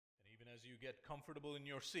As you get comfortable in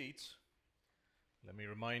your seats, let me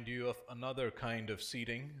remind you of another kind of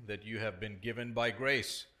seating that you have been given by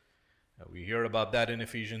grace. We hear about that in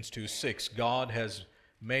Ephesians 2:6. God has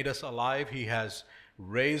made us alive. He has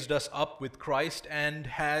raised us up with Christ and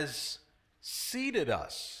has seated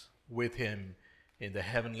us with Him in the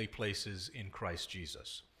heavenly places in Christ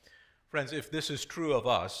Jesus. Friends, if this is true of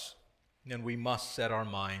us, then we must set our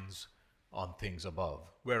minds on things above,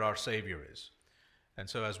 where our Savior is. And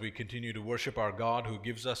so as we continue to worship our God who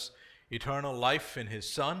gives us eternal life in His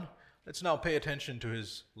Son, let's now pay attention to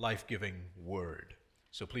His life-giving Word.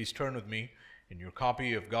 So please turn with me in your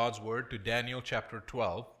copy of God's Word to Daniel chapter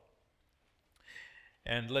 12.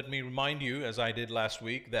 And let me remind you, as I did last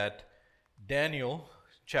week, that Daniel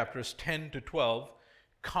chapters 10 to 12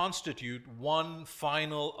 constitute one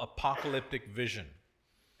final apocalyptic vision.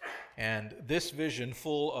 And this vision,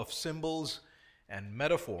 full of symbols and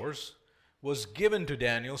metaphors, was given to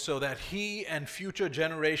Daniel so that he and future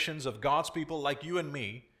generations of God's people like you and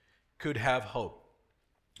me could have hope.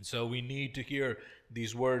 So we need to hear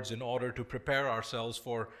these words in order to prepare ourselves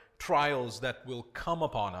for trials that will come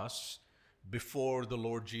upon us before the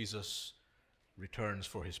Lord Jesus returns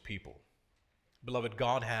for His people. Beloved,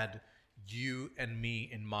 God had you and me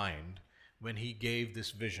in mind when He gave this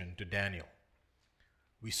vision to Daniel.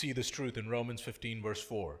 We see this truth in Romans 15 verse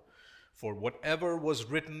 4. For whatever was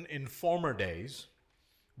written in former days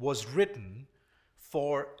was written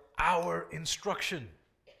for our instruction,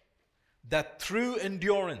 that through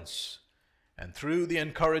endurance and through the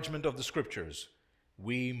encouragement of the Scriptures,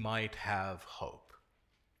 we might have hope.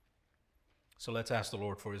 So let's ask the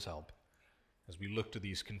Lord for His help as we look to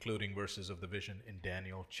these concluding verses of the vision in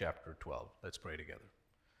Daniel chapter 12. Let's pray together.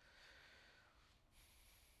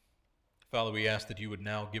 Father, we ask that You would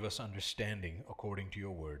now give us understanding according to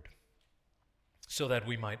Your word, so that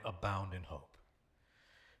we might abound in hope.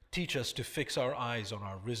 Teach us to fix our eyes on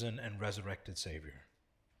our risen and resurrected Savior,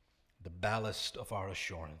 the ballast of our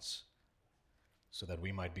assurance, so that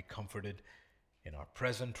we might be comforted in our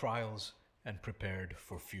present trials and prepared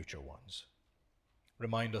for future ones.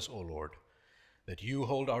 Remind us, O Lord, that You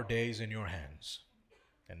hold our days in Your hands,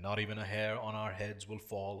 and not even a hair on our heads will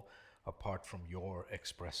fall apart from Your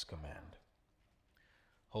express command.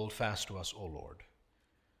 Hold fast to us, O Lord,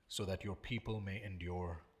 so that Your people may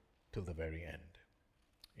endure till the very end.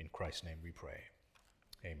 In Christ's name we pray.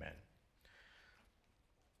 Amen.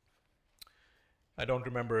 I don't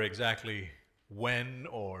remember exactly when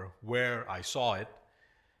or where I saw it.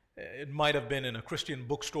 It might have been in a Christian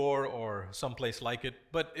bookstore or someplace like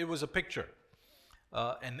it, but it was a picture,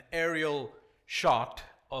 an aerial shot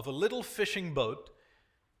of a little fishing boat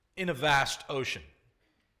in a vast ocean.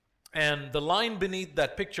 And the line beneath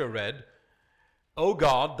that picture read, "O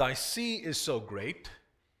God, Thy sea is so great,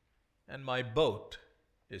 and my boat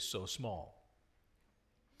is so small."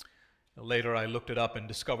 Later I looked it up and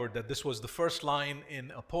discovered that this was the first line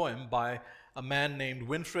in a poem by a man named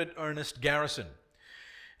Winfred Ernest Garrison.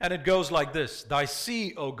 And it goes like this: "Thy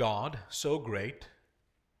sea, O God, so great,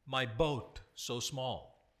 my boat so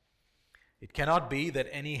small. It cannot be that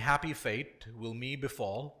any happy fate will me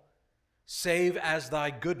befall, save as Thy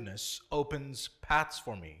goodness opens paths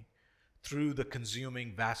for me through the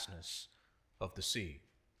consuming vastness of the sea.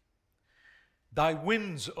 Thy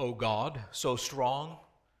winds, O God, so strong,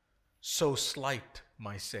 so slight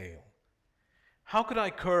my sail. How could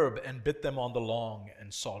I curb and bit them on the long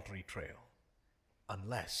and sultry trail,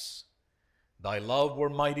 unless Thy love were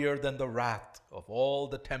mightier than the wrath of all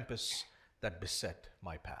the tempests that beset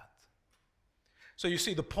my path." So you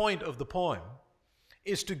see, the point of the poem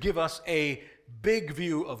is to give us a big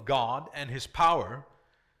view of God and His power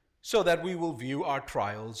so that we will view our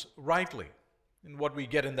trials rightly. And what we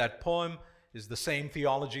get in that poem is the same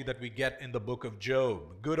theology that we get in the book of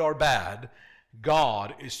Job. Good or bad,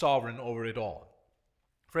 God is sovereign over it all.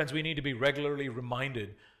 Friends, we need to be regularly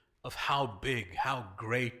reminded of how big, how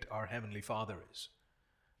great our Heavenly Father is.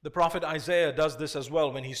 The prophet Isaiah does this as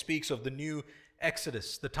well when he speaks of the new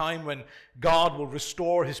Exodus, the time when God will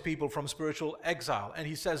restore His people from spiritual exile. And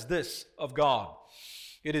he says this of God: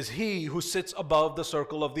 "It is He who sits above the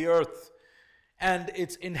circle of the earth, and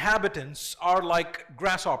its inhabitants are like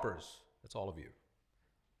grasshoppers." That's all of you.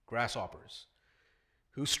 Grasshoppers.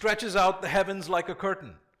 "Who stretches out the heavens like a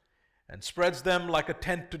curtain, and spreads them like a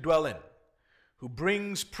tent to dwell in. Who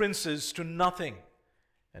brings princes to nothing,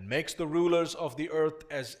 and makes the rulers of the earth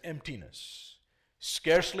as emptiness.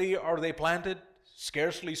 Scarcely are they planted,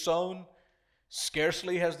 scarcely sown,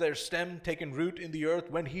 scarcely has their stem taken root in the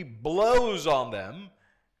earth, when He blows on them,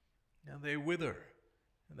 and they wither,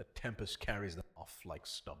 and the tempest carries them off like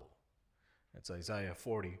stubble." That's Isaiah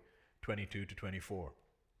 40, 22 to 24.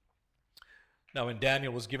 Now, when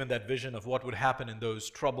Daniel was given that vision of what would happen in those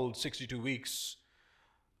troubled 62 weeks,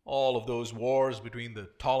 all of those wars between the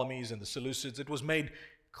Ptolemies and the Seleucids, it was made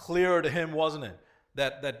clear to him, wasn't it,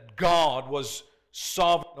 that God was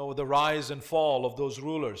sovereign over the rise and fall of those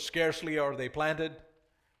rulers. Scarcely are they planted,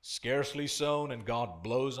 scarcely sown, and God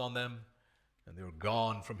blows on them, and they're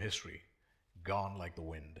gone from history, gone like the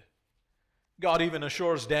wind. God even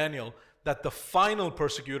assures Daniel that the final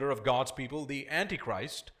persecutor of God's people, the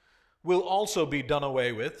Antichrist, will also be done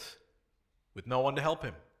away with no one to help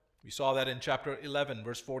him. We saw that in chapter 11,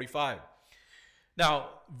 verse 45. Now,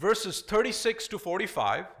 verses 36 to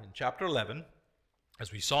 45 in chapter 11,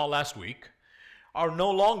 as we saw last week, are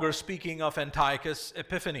no longer speaking of Antiochus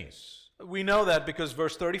Epiphanes. We know that because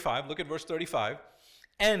verse 35, look at verse 35,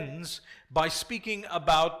 ends by speaking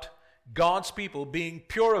about God's people being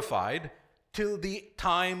purified till the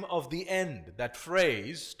time of the end. That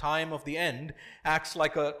phrase, time of the end, acts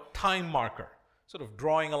like a time marker, sort of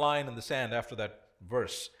drawing a line in the sand after that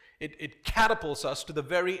verse. It catapults us to the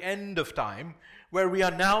very end of time, where we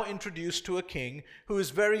are now introduced to a king who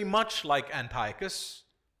is very much like Antiochus,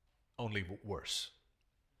 only worse.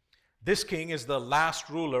 This king is the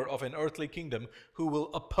last ruler of an earthly kingdom who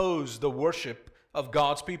will oppose the worship of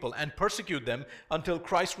God's people and persecute them until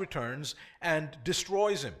Christ returns and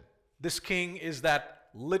destroys him. This king is that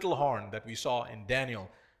little horn that we saw in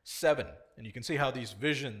Daniel 7. And you can see how these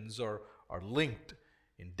visions are linked.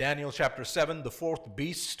 In Daniel chapter 7, the fourth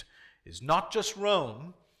beast is not just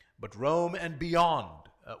Rome, but Rome and beyond.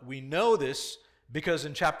 We know this because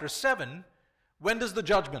in chapter 7, when does the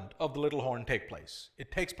judgment of the little horn take place?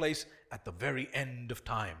 It takes place at the very end of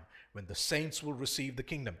time, when the saints will receive the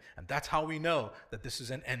kingdom. And that's how we know that this is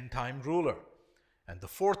an end-time ruler. And the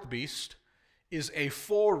fourth beast is a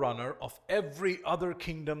forerunner of every other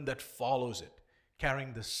kingdom that follows it,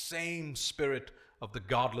 carrying the same spirit of the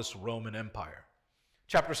godless Roman Empire.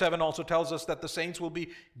 Chapter 7 also tells us that the saints will be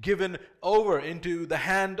given over into the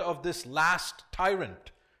hand of this last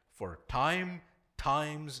tyrant for time,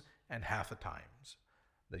 times, and half a times.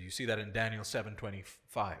 You see that in Daniel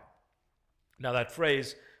 7:25. Now that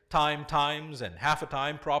phrase, time, times, and half a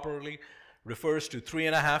time, properly refers to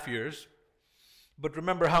 3.5 years. But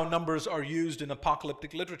remember how numbers are used in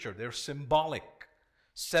apocalyptic literature. They're symbolic.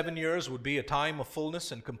 7 years would be a time of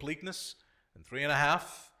fullness and completeness, and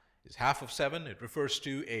 3.5 is half of 7. It refers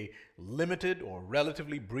to a limited or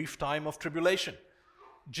relatively brief time of tribulation.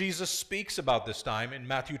 Jesus speaks about this time in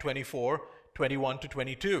Matthew 24:21 to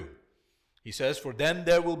 22. He says, "For then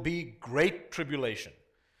there will be great tribulation,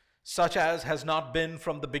 such as has not been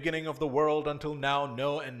from the beginning of the world until now,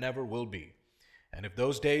 no, and never will be. And if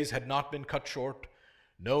those days had not been cut short,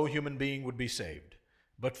 no human being would be saved.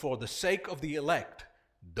 But for the sake of the elect,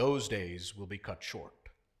 those days will be cut short."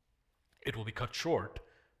 It will be cut short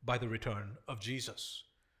by the return of Jesus,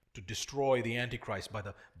 to destroy the Antichrist by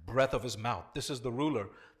the breath of his mouth. This is the ruler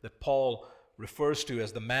that Paul refers to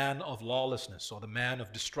as the man of lawlessness, or the man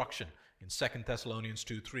of destruction, in 2 Thessalonians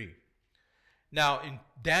 2:3. Now, in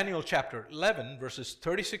Daniel chapter 11, verses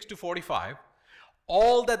 36 to 45,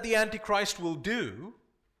 all that the Antichrist will do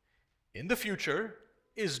in the future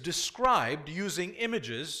is described using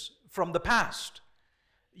images from the past,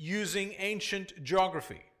 using ancient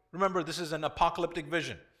geography. Remember, this is an apocalyptic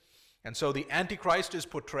vision. And so the Antichrist is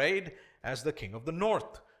portrayed as the king of the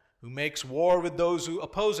north, who makes war with those who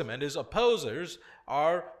oppose him. And his opposers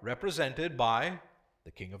are represented by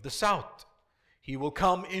the king of the south. He will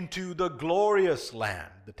come into the glorious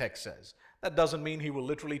land, the text says. That doesn't mean he will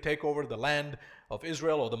literally take over the land of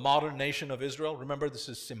Israel or the modern nation of Israel. Remember, this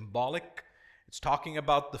is symbolic. It's talking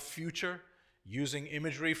about the future, using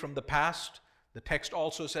imagery from the past. The text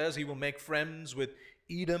also says he will make friends with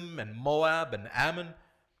Edom and Moab and Ammon.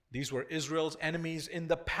 These were Israel's enemies in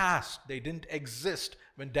the past. They didn't exist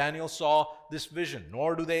when Daniel saw this vision,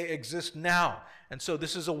 nor do they exist now. And so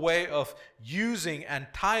this is a way of using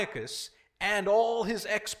Antiochus and all his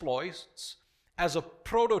exploits as a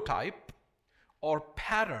prototype or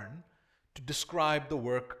pattern to describe the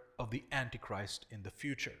work of the Antichrist in the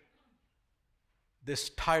future. This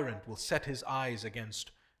tyrant will set his eyes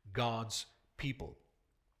against God's people,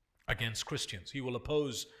 against Christians. He will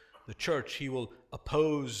oppose the church. He will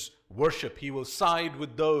oppose worship. He will side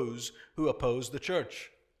with those who oppose the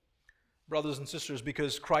church. Brothers and sisters,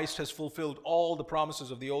 because Christ has fulfilled all the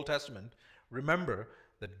promises of the Old Testament, remember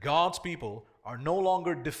that God's people are no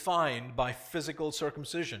longer defined by physical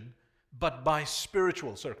circumcision, but by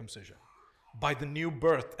spiritual circumcision, by the new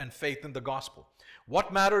birth and faith in the gospel.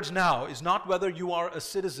 What matters now is not whether you are a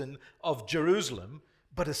citizen of Jerusalem,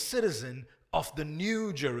 but a citizen of the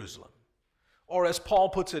new Jerusalem, Or as Paul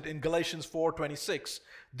puts it in Galatians 4:26,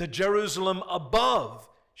 the Jerusalem above,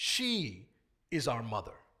 she is our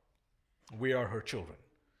mother. We are her children.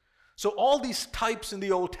 So all these types in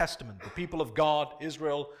the Old Testament, the people of God,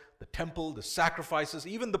 Israel, the temple, the sacrifices,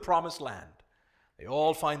 even the promised land, they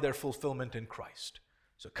all find their fulfillment in Christ.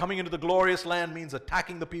 So coming into the glorious land means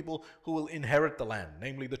attacking the people who will inherit the land,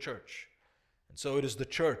 namely the church. And so it is the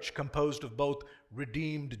church, composed of both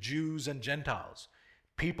redeemed Jews and Gentiles,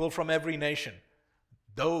 people from every nation.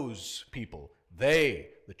 Those people, the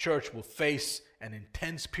church, will face an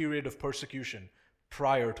intense period of persecution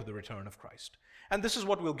prior to the return of Christ. And this is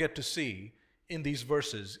what we'll get to see in these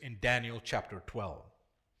verses in Daniel chapter 12.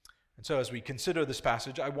 And so as we consider this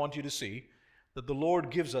passage, I want you to see that the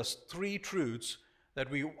Lord gives us three truths that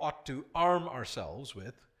we ought to arm ourselves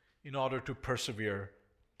with in order to persevere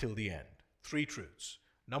till the end. Three truths.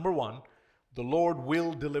 Number one, the Lord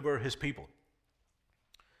will deliver his people.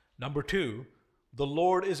 Number two, the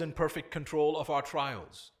Lord is in perfect control of our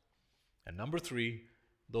trials. And number three,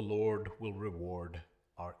 the Lord will reward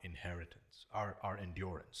our inheritance, our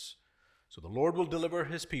endurance. So the Lord will deliver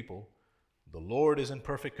his people. The Lord is in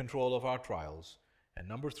perfect control of our trials. And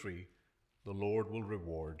number three, the Lord will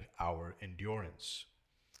reward our endurance.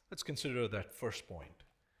 Let's consider that first point,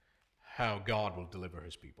 how God will deliver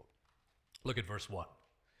his people. Look at verse 1.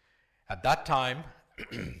 At that time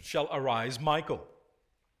shall arise Michael,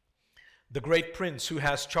 the great prince who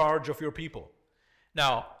has charge of your people.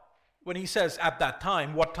 Now, when he says at that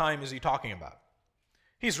time, what time is he talking about?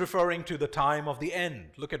 He's referring to the time of the end.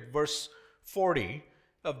 Look at verse 40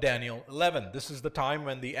 of Daniel 11. This is the time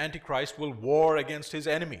when the Antichrist will war against his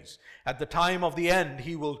enemies. At the time of the end,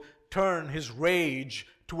 he will turn his rage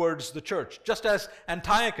towards the church, just as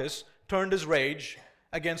Antiochus turned his rage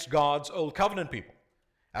against God's old covenant people.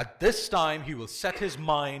 At this time, he will set his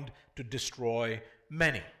mind to destroy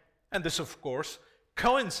many. And this, of course,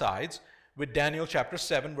 coincides with Daniel chapter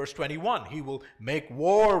 7, verse 21. He will make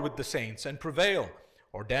war with the saints and prevail.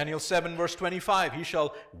 Or Daniel 7, verse 25, he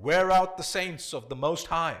shall wear out the saints of the Most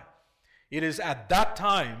High. It is at that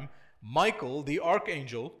time Michael, the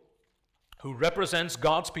archangel, who represents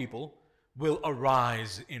God's people, will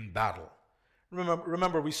arise in battle.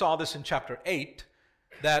 Remember, we saw this in chapter 8,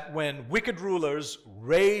 that when wicked rulers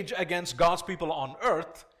rage against God's people on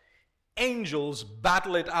earth, angels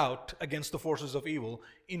battle it out against the forces of evil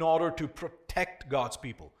in order to protect God's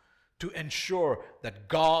people, to ensure that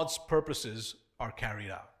God's purposes are carried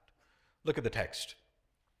out. Look at the text.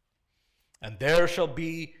 And there shall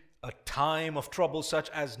be a time of trouble such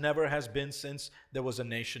as never has been since there was a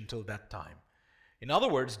nation till that time. In other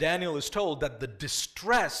words, Daniel is told that the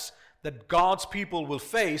distress that God's people will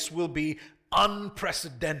face will be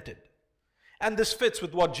unprecedented. And this fits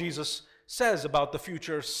with what Jesus says about the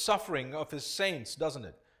future suffering of his saints, doesn't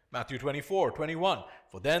it? Matthew 24:21.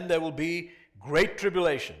 For then there will be great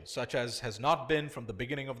tribulation, such as has not been from the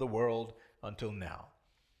beginning of the world until now.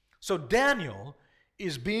 So Daniel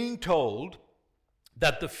is being told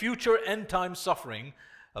that the future end-time suffering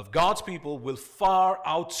of God's people will far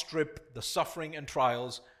outstrip the suffering and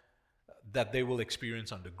trials that they will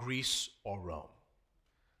experience under Greece or Rome.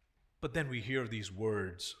 But then we hear these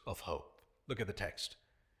words of hope. Look at the text.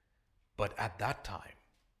 But at that time,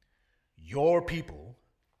 your people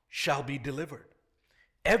shall be delivered,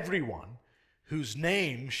 everyone whose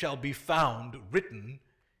name shall be found written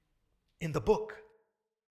in the book.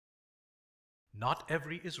 Not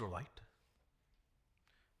every Israelite,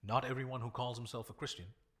 not everyone who calls himself a Christian,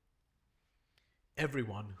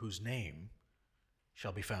 everyone whose name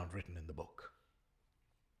shall be found written in the book.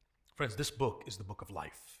 Friends, this book is the book of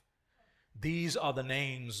life. These are the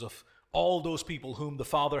names of all those people whom the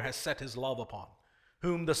Father has set his love upon,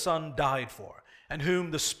 whom the Son died for, and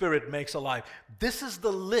whom the Spirit makes alive. This is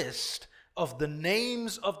the list of the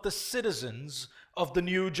names of the citizens of the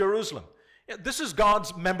New Jerusalem. This is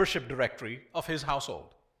God's membership directory of his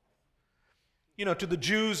household. You know, to the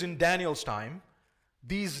Jews in Daniel's time,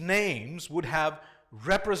 these names would have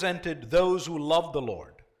represented those who loved the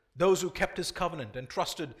Lord, those who kept his covenant and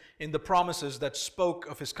trusted in the promises that spoke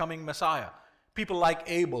of his coming Messiah. People like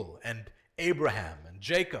Abel and Abraham and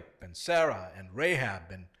Jacob and Sarah and Rahab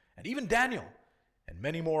and even Daniel and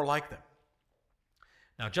many more like them.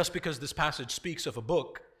 Now, just because this passage speaks of a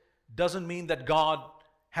book doesn't mean that God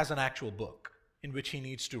has an actual book in which he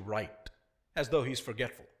needs to write, as though he's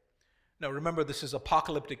forgetful. Now, remember, this is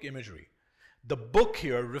apocalyptic imagery. The book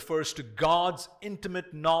here refers to God's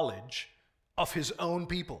intimate knowledge of his own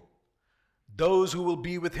people, those who will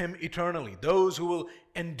be with him eternally, those who will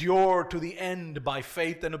endure to the end by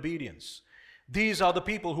faith and obedience. These are the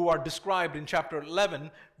people who are described in chapter 11,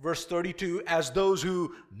 verse 32, as those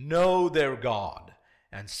who know their God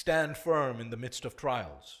and stand firm in the midst of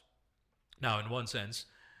trials. Now, in one sense,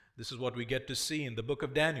 this is what we get to see in the book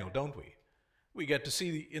of Daniel, don't we? We get to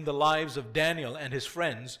see in the lives of Daniel and his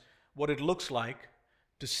friends what it looks like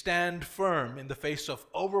to stand firm in the face of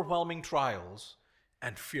overwhelming trials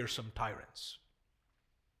and fearsome tyrants.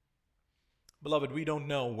 Beloved, we don't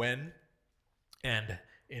know when and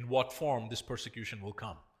in what form this persecution will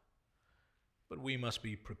come, but we must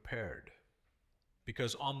be prepared,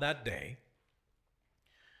 because on that day,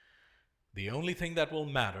 the only thing that will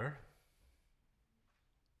matter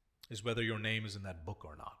is whether your name is in that book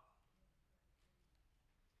or not.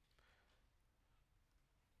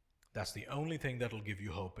 That's the only thing that will give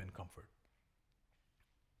you hope and comfort.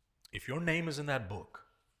 If your name is in that book,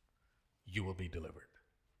 you will be delivered.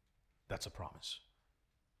 That's a promise.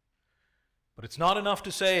 But it's not enough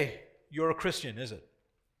to say you're a Christian, is it?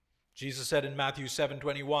 Jesus said in Matthew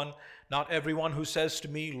 7:21, "Not everyone who says to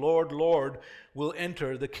me, 'Lord, Lord,' will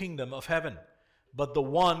enter the kingdom of heaven, but the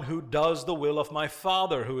one who does the will of my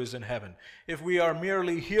Father who is in heaven." If we are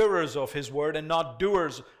merely hearers of his word and not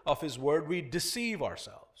doers of his word, we deceive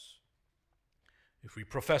ourselves. If we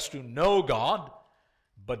profess to know God,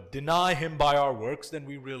 but deny him by our works, then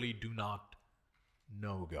we really do not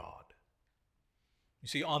know God. You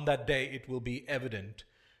see, on that day it will be evident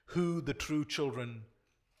who the true children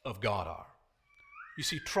of God are. You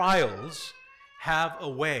see, trials have a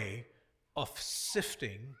way of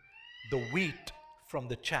sifting the wheat from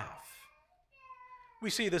the chaff. We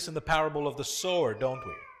see this in the parable of the sower, don't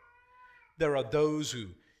we? There are those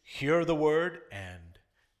who hear the word and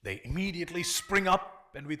they immediately spring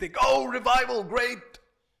up and we think, "Oh, revival, great!"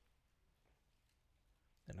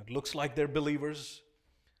 And it looks like they're believers.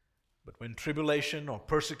 But when tribulation or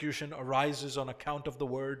persecution arises on account of the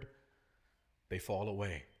word, they fall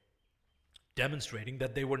away, demonstrating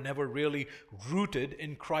that they were never really rooted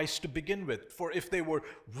in Christ to begin with. For if they were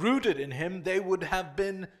rooted in him, they would have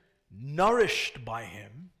been nourished by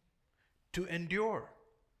him to endure.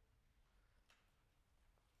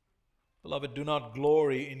 Beloved, do not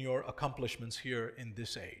glory in your accomplishments here in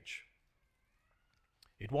this age.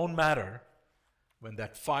 It won't matter when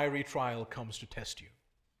that fiery trial comes to test you.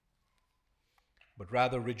 But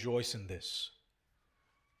rather rejoice in this,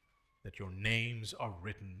 that your names are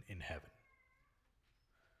written in heaven.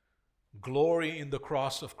 Glory in the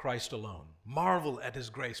cross of Christ alone. Marvel at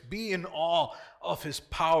his grace. Be in awe of his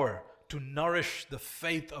power to nourish the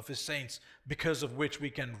faith of his saints, because of which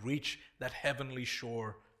we can reach that heavenly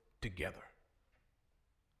shore together.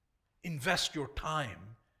 Invest your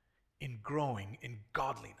time in growing in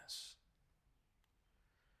godliness.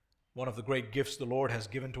 One of the great gifts the Lord has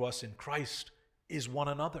given to us in Christ is one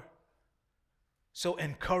another. So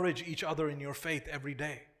encourage each other in your faith every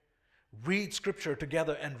day. Read Scripture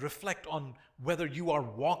together and reflect on whether you are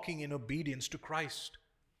walking in obedience to Christ.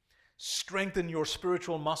 Strengthen your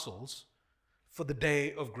spiritual muscles for the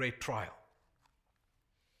day of great trial.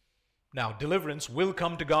 Now, deliverance will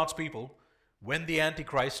come to God's people when the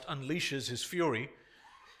Antichrist unleashes his fury.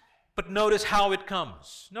 But notice how it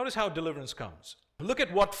comes. Notice how deliverance comes. Look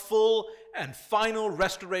at what full and final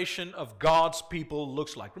restoration of God's people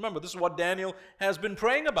looks like. Remember, this is what Daniel has been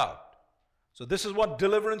praying about. So this is what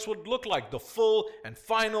deliverance would look like, the full and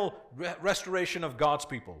final restoration of God's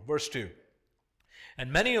people. Verse 2.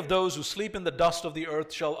 "And many of those who sleep in the dust of the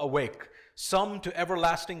earth shall awake, some to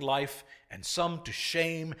everlasting life, and some to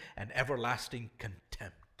shame and everlasting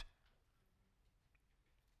contempt."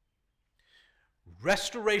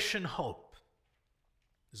 Restoration hope.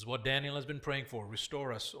 This is what Daniel has been praying for.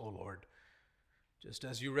 Restore us, O Lord. Just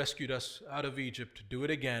as you rescued us out of Egypt, do it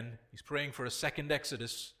again. He's praying for a second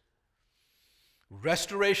Exodus.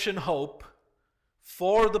 Restoration hope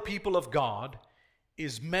for the people of God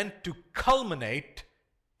is meant to culminate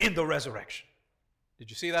in the resurrection. Did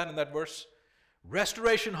you see that in that verse?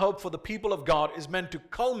 Restoration hope for the people of God is meant to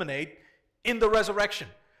culminate in the resurrection.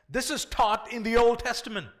 This is taught in the Old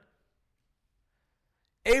Testament.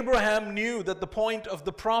 Abraham knew that the point of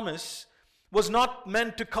the promise was not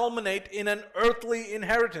meant to culminate in an earthly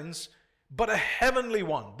inheritance, but a heavenly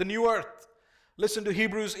one, the new earth. Listen to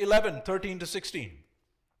Hebrews 11, 13 to 16.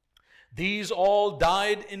 "These all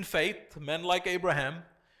died in faith, men like Abraham,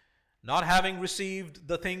 not having received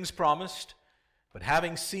the things promised, but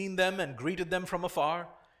having seen them and greeted them from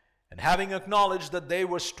afar, and having acknowledged that they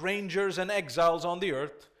were strangers and exiles on the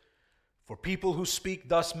earth. For people who speak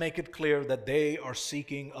thus make it clear that they are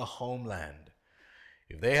seeking a homeland.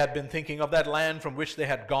 If they had been thinking of that land from which they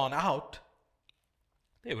had gone out,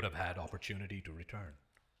 they would have had opportunity to return.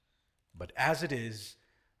 But as it is,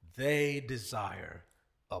 they desire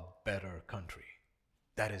a better country.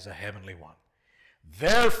 That is a heavenly one.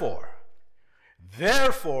 Therefore,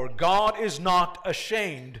 God is not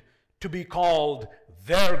ashamed to be called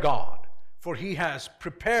their God, for he has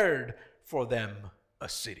prepared for them a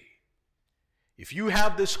city. If you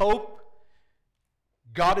have this hope,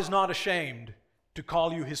 God is not ashamed to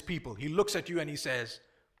call you his people. He looks at you and he says,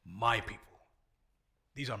 my people.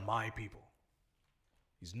 These are my people.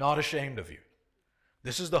 He's not ashamed of you.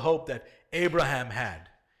 This is the hope that Abraham had.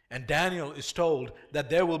 And Daniel is told that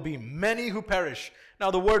there will be many who perish.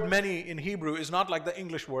 Now, the word many in Hebrew is not like the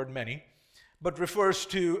English word many, but refers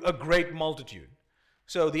to a great multitude.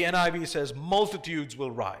 So the NIV says multitudes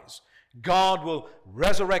will rise. God will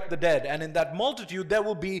resurrect the dead. And in that multitude, there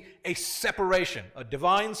will be a separation, a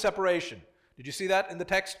divine separation. Did you see that in the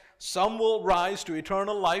text? Some will rise to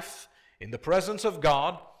eternal life in the presence of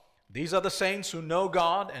God. These are the saints who know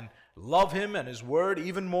God and love him and his word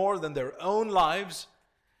even more than their own lives.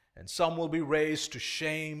 And some will be raised to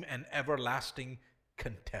shame and everlasting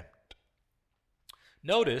contempt.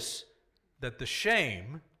 Notice that the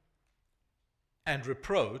shame and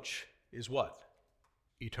reproach is what?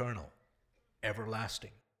 Eternal,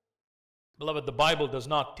 everlasting. Beloved, the Bible does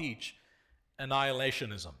not teach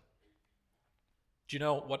annihilationism. Do you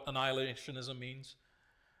know what annihilationism means?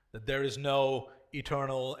 That there is no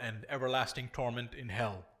eternal and everlasting torment in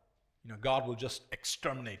hell. God will just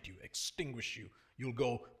exterminate you, extinguish you. You'll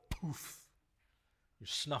go poof. You're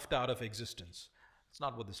snuffed out of existence. That's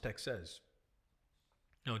not what this text says.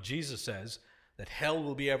 No, Jesus says that hell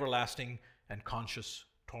will be everlasting and conscious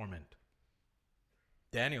torment.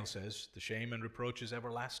 Daniel says the shame and reproach is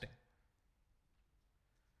everlasting.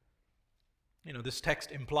 This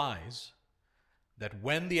text implies that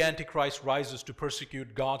when the Antichrist rises to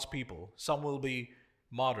persecute God's people, some will be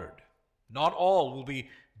martyred. Not all will be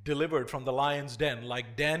delivered from the lion's den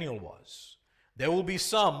like Daniel was. There will be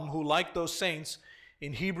some who, like those saints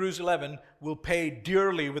in Hebrews 11, will pay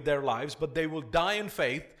dearly with their lives, but they will die in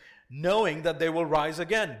faith, knowing that they will rise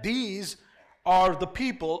again. These are the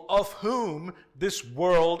people of whom this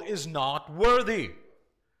world is not worthy.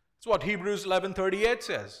 That's what Hebrews 11:38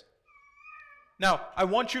 says. Now, I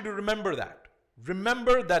want you to remember that.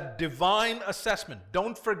 Remember that divine assessment.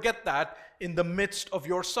 Don't forget that in the midst of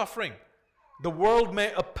your suffering. The world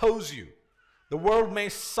may oppose you. The world may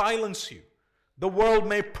silence you. The world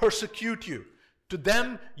may persecute you. To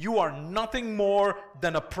them, you are nothing more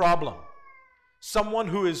than a problem. Someone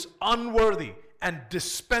who is unworthy and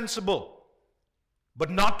dispensable, but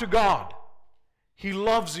not to God. He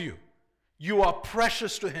loves you. You are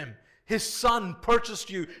precious to him. His Son purchased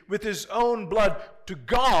you with his own blood. To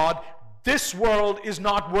God, this world is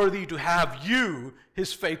not worthy to have you,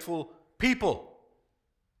 his faithful people.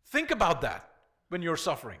 Think about that when you're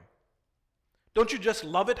suffering. Don't you just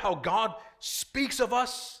love it how God speaks of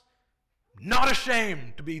us? Not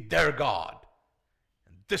ashamed to be their God.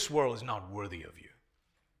 And this world is not worthy of you.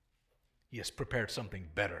 He has prepared something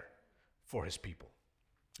better for his people,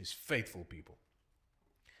 his faithful people.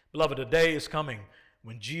 Beloved, a day is coming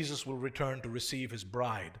when Jesus will return to receive his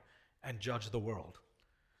bride and judge the world.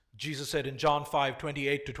 Jesus said in John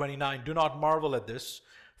 5:28-29, "Do not marvel at this,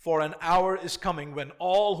 for an hour is coming when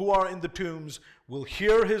all who are in the tombs will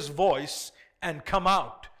hear his voice and come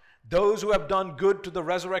out, those who have done good to the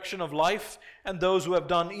resurrection of life, and those who have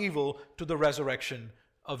done evil to the resurrection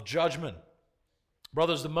of judgment."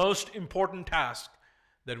 Brothers, the most important task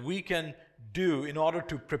that we can do in order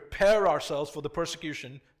to prepare ourselves for the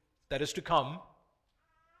persecution that is to come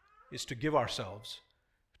is to give ourselves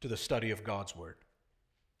to the study of God's Word.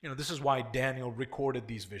 This is why Daniel recorded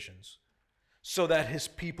these visions, so that his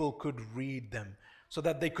people could read them, so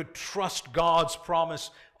that they could trust God's promise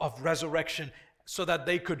of resurrection, so that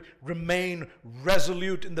they could remain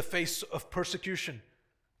resolute in the face of persecution.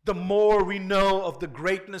 The more we know of the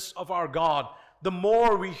greatness of our God, the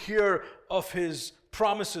more we hear of his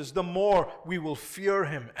promises, the more we will fear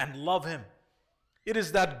him and love him. It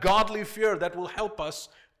is that godly fear that will help us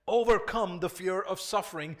overcome the fear of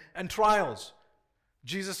suffering and trials.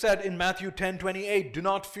 Jesus said in Matthew 10:28, "Do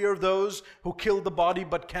not fear those who kill the body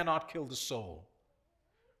but cannot kill the soul.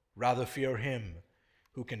 Rather fear him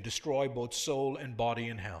who can destroy both soul and body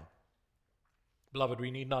in hell." Beloved, we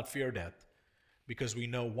need not fear death because we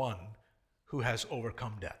know one who has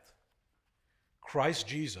overcome death. Christ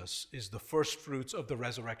Jesus is the first fruits of the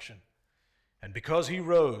resurrection. And because he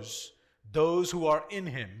rose, those who are in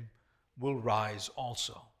him will rise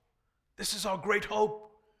also. This is our great hope.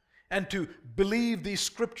 And to believe these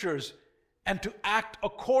scriptures and to act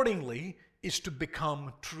accordingly is to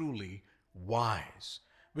become truly wise.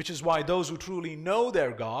 Which is why those who truly know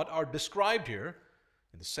their God are described here.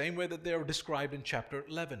 in the same way that they are described in chapter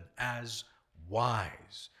 11 as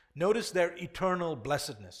wise. Notice their eternal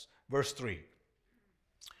blessedness. Verse 3.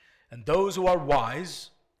 And those who are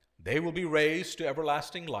wise, they will be raised to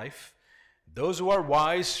everlasting life. Those who are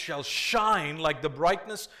wise shall shine like the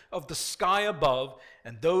brightness of the sky above,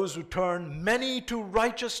 and those who turn many to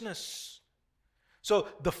righteousness. So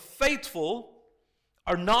the faithful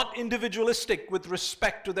are not individualistic with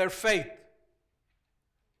respect to their faith.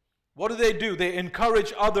 What do? They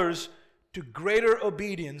encourage others to greater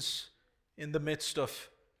obedience in the midst of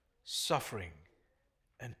suffering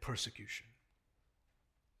and persecution.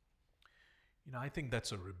 I think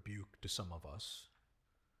that's a rebuke to some of us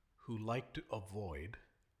who like to avoid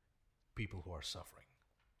people who are suffering,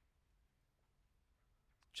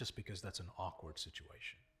 just because that's an awkward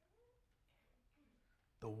situation.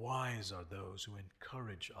 The wise are those who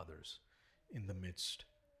encourage others in the midst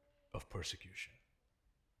of persecution.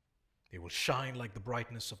 They will shine like the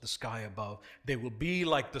brightness of the sky above. They will be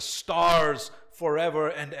like the stars forever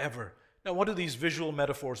and ever. Now, what do these visual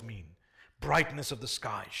metaphors mean? Brightness of the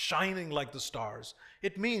sky, shining like the stars.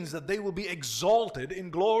 It means that they will be exalted in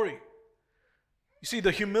glory. You see,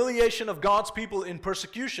 the humiliation of God's people in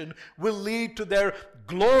persecution will lead to their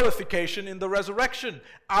glorification in the resurrection.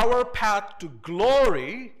 Our path to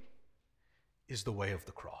glory is the way of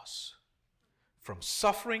the cross. From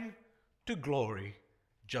suffering to glory,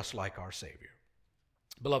 just like our Savior.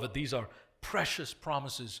 Beloved, these are precious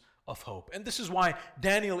promises of hope. And this is why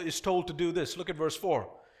Daniel is told to do this. Look at verse 4.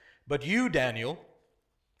 But you, Daniel,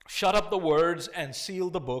 shut up the words and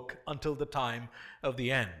seal the book until the time of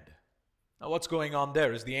the end. Now, what's going on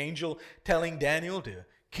there? Is the angel telling Daniel to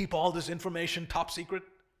keep all this information top secret?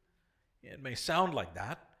 It may sound like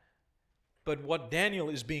that, but what Daniel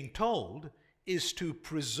is being told is to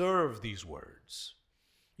preserve these words.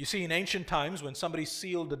 You see, in ancient times, when somebody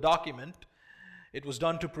sealed a document, it was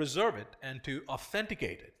done to preserve it and to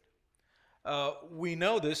authenticate it. We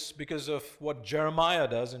know this because of what Jeremiah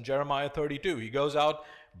does in Jeremiah 32. He goes out,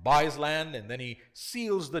 buys land, and then he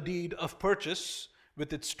seals the deed of purchase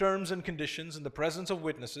with its terms and conditions in the presence of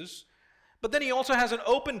witnesses. But then he also has an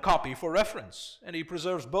open copy for reference, and he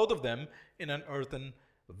preserves both of them in an earthen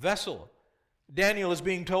vessel. Daniel is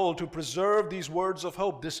being told to preserve these words of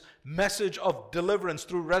hope, this message of deliverance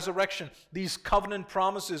through resurrection, these covenant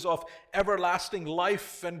promises of everlasting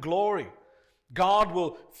life and glory. God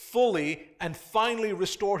will fully and finally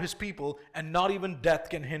restore his people, and not even death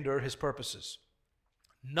can hinder his purposes.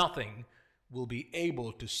 Nothing will be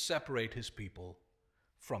able to separate his people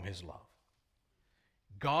from his love.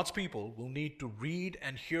 God's people will need to read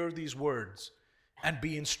and hear these words and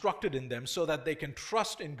be instructed in them so that they can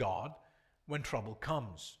trust in God when trouble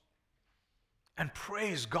comes. And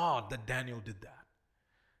praise God that Daniel did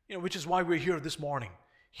that. Which is why we're here this morning,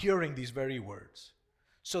 hearing these very words,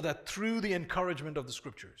 so that through the encouragement of the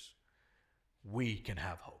Scriptures, we can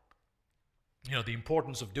have hope. The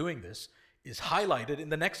importance of doing this is highlighted in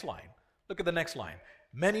the next line. Look at the next line.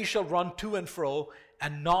 Many shall run to and fro,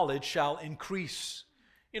 and knowledge shall increase.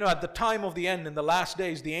 At the time of the end, in the last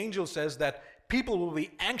days, the angel says that people will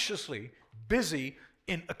be anxiously busy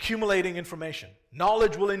in accumulating information.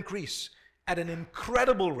 Knowledge will increase at an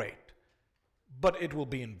incredible rate, but it will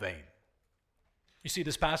be in vain. You see,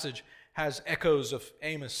 this passage has echoes of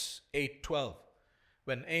Amos 8:12,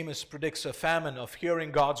 when Amos predicts a famine of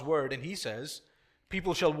hearing God's word, and he says,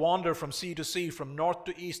 people shall wander from sea to sea, from north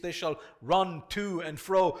to east. They shall run to and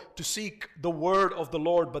fro to seek the word of the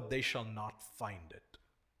Lord, but they shall not find it.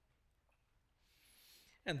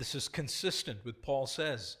 And this is consistent with what Paul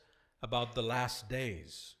says about the last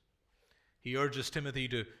days. He urges Timothy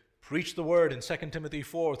to preach the word in 2 Timothy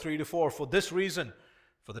 4:3-4. For this reason,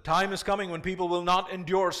 for the time is coming when people will not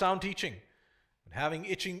endure sound teaching, but having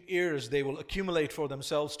itching ears, they will accumulate for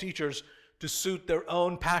themselves teachers to suit their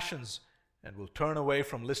own passions, and will turn away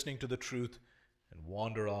from listening to the truth and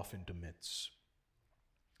wander off into myths.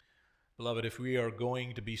 Beloved, if we are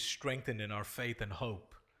going to be strengthened in our faith and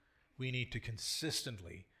hope, we need to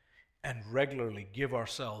consistently and regularly give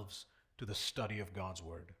ourselves to the study of God's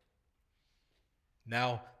word.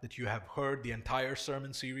 Now that you have heard the entire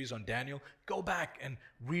sermon series on Daniel, go back and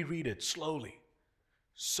reread it slowly.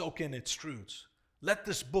 Soak in its truths. Let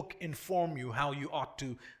this book inform you how you ought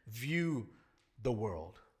to view the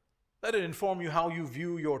world. Let it inform you how you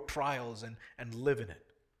view your trials and live in it.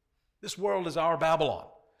 This world is our Babylon.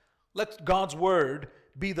 Let God's word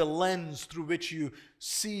be the lens through which you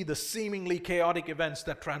see the seemingly chaotic events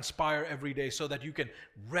that transpire every day, so that you can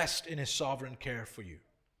rest in his sovereign care for you.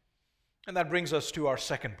 And that brings us to our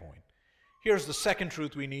second point. Here's the second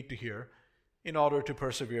truth we need to hear in order to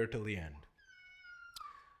persevere till the end.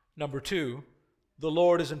 Number 2, the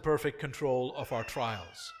Lord is in perfect control of our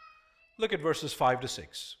trials. Look at verses 5 to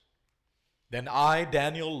 6. Then I,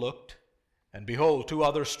 Daniel, looked, and behold, two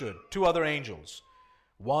other angels,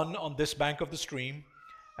 one on this bank of the stream,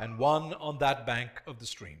 and one on that bank of the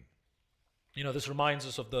stream. This reminds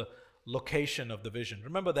us of the location of the vision.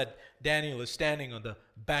 Remember that Daniel is standing on the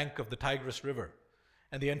bank of the Tigris River,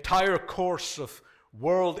 and the entire course of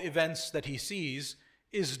world events that he sees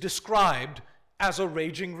is described as a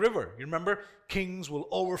raging river. You remember, kings will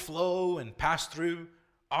overflow and pass through,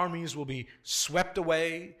 armies will be swept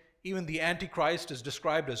away. Even the Antichrist is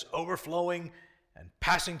described as overflowing and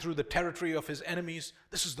passing through the territory of his enemies.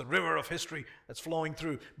 This is the river of history that's flowing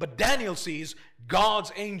through. But Daniel sees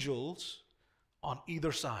God's angels on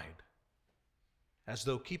either side, as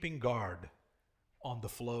though keeping guard on the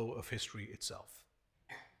flow of history itself.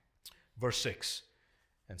 Verse 6,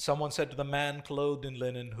 and someone said to the man clothed in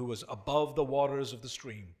linen who was above the waters of the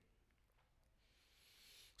stream.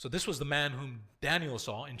 So this was the man whom Daniel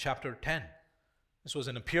saw in chapter 10. This was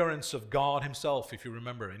an appearance of God himself, if you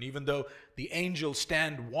remember. And even though the angels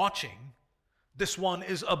stand watching, this one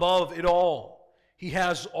is above it all. He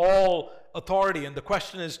has all authority. And the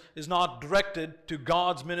question is not directed to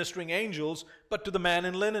God's ministering angels, but to the man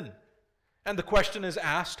in linen. And the question is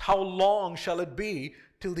asked, how long shall it be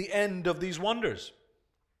till the end of these wonders?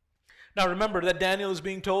 Now remember that Daniel is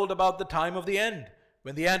being told about the time of the end,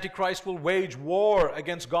 when the Antichrist will wage war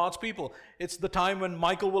against God's people. It's the time when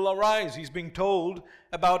Michael will arise. He's being told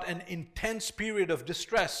about an intense period of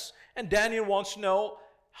distress. And Daniel wants to know,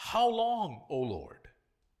 how long, O Lord?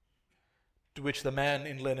 To which the man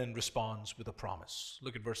in linen responds with a promise.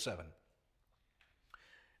 Look at verse 7.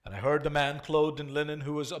 And I heard the man clothed in linen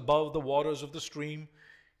who was above the waters of the stream.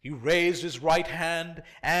 He raised his right hand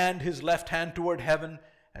and his left hand toward heaven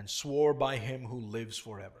and swore by him who lives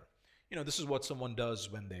forever. This is what someone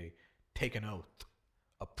does when they take an oath,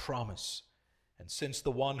 a promise. And since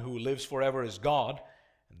the one who lives forever is God,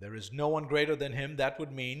 and there is no one greater than him, that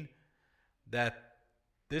would mean that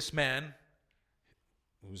this man,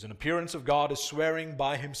 who's an appearance of God, is swearing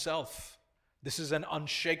by himself. This is an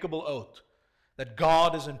unshakable oath that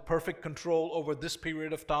God is in perfect control over this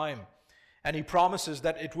period of time. And he promises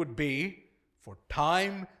that it would be for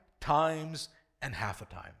time, times, and half a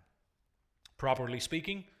time. Properly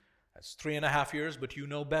speaking, that's 3.5 years, but you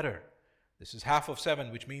know better. This is half of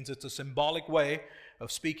 7, which means it's a symbolic way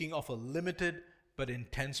of speaking of a limited but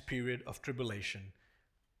intense period of tribulation.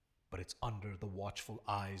 But it's under the watchful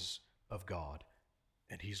eyes of God,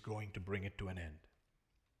 and he's going to bring it to an end.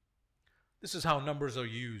 This is how numbers are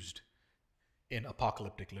used in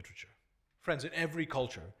apocalyptic literature. Friends, in every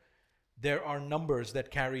culture, there are numbers that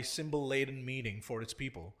carry symbol-laden meaning for its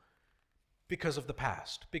people because of the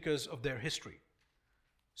past, because of their history.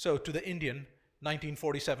 So to the Indian,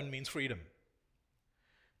 1947 means freedom.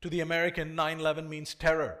 To the American, 9/11 means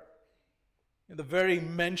terror. And the very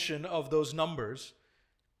mention of those numbers,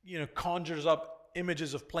 conjures up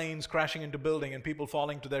images of planes crashing into buildings and people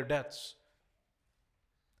falling to their deaths.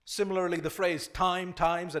 Similarly, the phrase time,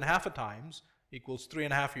 times, and half a times equals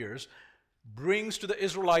 3.5 years brings to the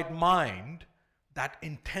Israelite mind that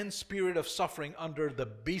intense period of suffering under the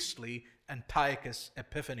beastly Antiochus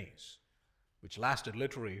Epiphanes, which lasted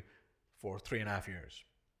literally for 3.5 years.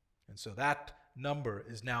 And so that number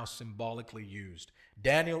is now symbolically used.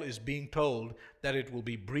 Daniel is being told that it will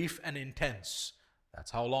be brief and intense.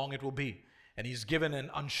 That's how long it will be. And he's given an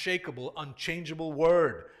unshakable, unchangeable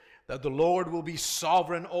word that the Lord will be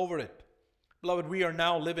sovereign over it. Beloved, we are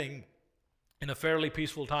now living in a fairly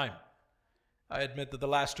peaceful time. I admit that the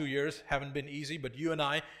last 2 years haven't been easy, but you and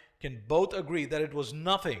I can both agree that it was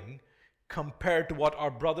nothing compared to what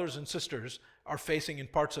our brothers and sisters are facing in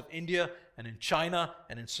parts of India and in China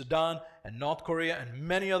and in Sudan and North Korea and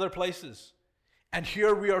many other places. And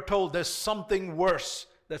here we are told there's something worse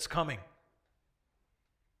that's coming.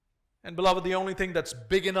 And beloved, the only thing that's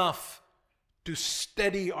big enough to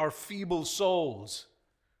steady our feeble souls,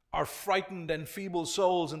 our frightened and feeble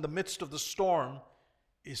souls in the midst of the storm,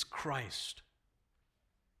 is Christ.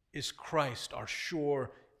 Is Christ our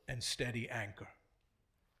sure and steady anchor?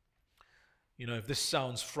 If this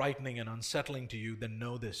sounds frightening and unsettling to you, then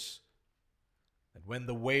know this, that when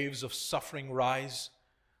the waves of suffering rise,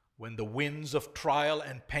 when the winds of trial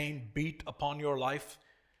and pain beat upon your life,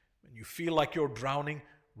 when you feel like you're drowning,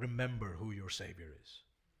 remember who your Savior is.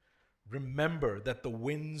 Remember that the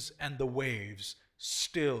winds and the waves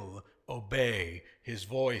still obey his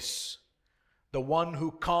voice. The one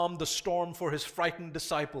who calmed the storm for his frightened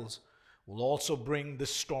disciples will also bring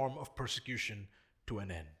this storm of persecution to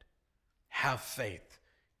an end. Have faith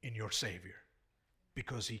in your Savior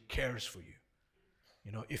because he cares for you.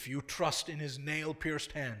 If you trust in his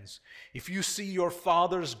nail-pierced hands, if you see your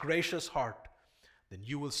Father's gracious heart, then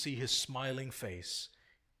you will see his smiling face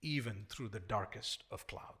even through the darkest of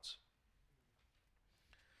clouds.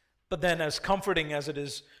 But then, as comforting as it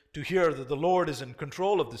is to hear that the Lord is in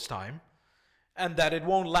control of this time, and that it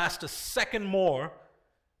won't last a second more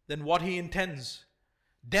than what he intends,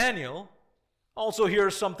 Daniel also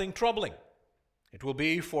hears something troubling. It will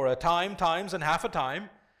be for a time, times, and half a time,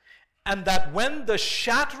 and that when the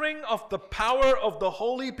shattering of the power of the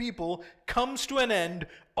holy people comes to an end,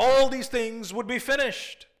 all these things would be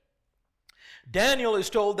finished. Daniel is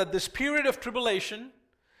told that this period of tribulation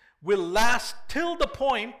will last till the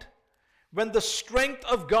point when the strength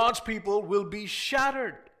of God's people will be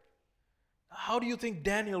shattered. How do you think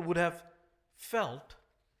Daniel would have felt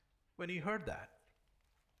when he heard that?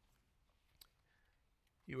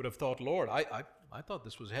 He would have thought, Lord, I thought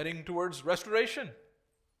this was heading towards restoration.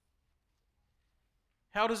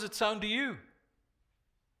 How does it sound to you?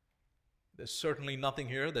 There's certainly nothing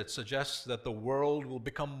here that suggests that the world will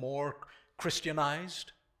become more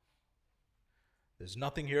Christianized. There's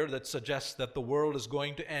nothing here that suggests that the world is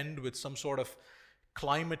going to end with some sort of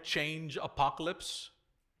climate change apocalypse.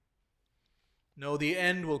 No, the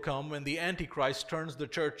end will come when the Antichrist turns the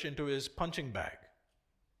church into his punching bag.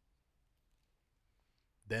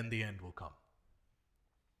 Then the end will come.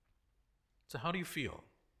 So how do you feel,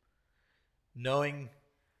 knowing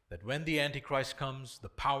that when the Antichrist comes, the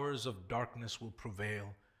powers of darkness will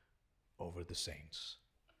prevail over the saints,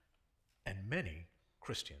 and many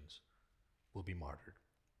Christians will be martyred?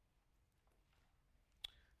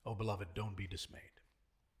 Oh, beloved, don't be dismayed.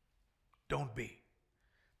 Don't be.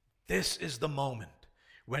 This is the moment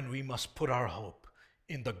when we must put our hope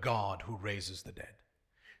in the God who raises the dead.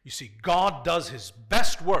 You see, God does his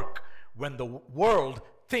best work when the world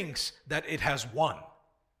thinks that it has won.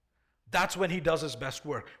 That's when he does his best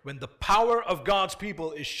work. When the power of God's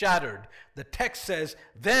people is shattered, the text says,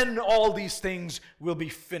 then all these things will be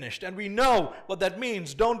finished. And we know what that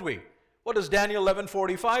means, don't we? What does Daniel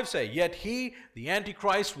 11:45 say? Yet he, the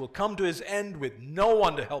Antichrist, will come to his end with no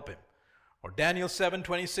one to help him. Or Daniel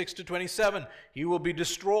 7:26-27, he will be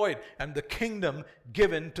destroyed and the kingdom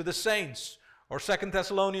given to the saints. Or 2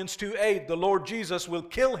 Thessalonians 2:8, the Lord Jesus will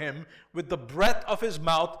kill him with the breath of his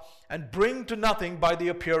mouth and bring to nothing by the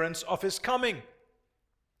appearance of his coming.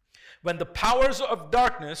 When the powers of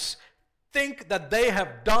darkness think that they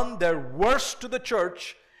have done their worst to the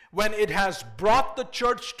church, when it has brought the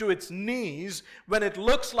church to its knees, when it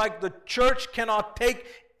looks like the church cannot take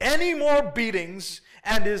any more beatings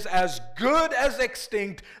and is as good as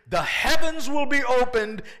extinct, the heavens will be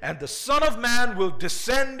opened and the Son of Man will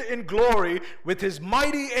descend in glory with his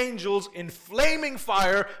mighty angels in flaming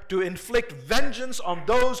fire to inflict vengeance on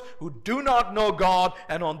those who do not know God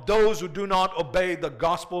and on those who do not obey the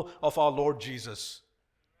gospel of our Lord Jesus.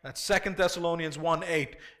 That's 2 Thessalonians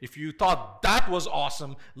 1:8. If you thought that was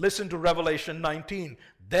awesome, listen to Revelation 19.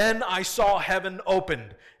 Then I saw heaven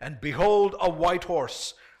opened, and behold, a white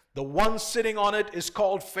horse. The one sitting on it is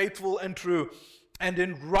called Faithful and True, and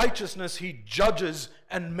in righteousness he judges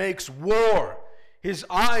and makes war. His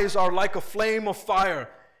eyes are like a flame of fire,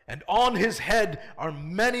 and on his head are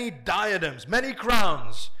many diadems, many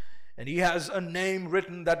crowns, and he has a name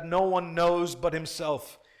written that no one knows but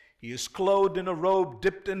himself. He is clothed in a robe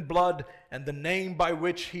dipped in blood, and the name by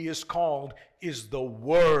which he is called is the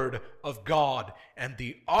Word of God. And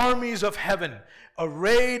the armies of heaven,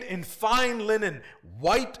 arrayed in fine linen,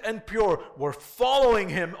 white and pure, were following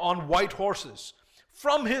him on white horses.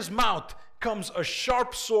 From his mouth comes a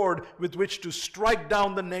sharp sword with which to strike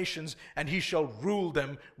down the nations, and he shall rule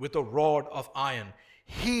them with a rod of iron.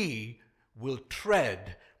 He will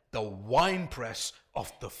tread the winepress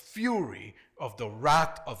of the fury of the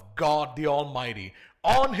wrath of God the Almighty.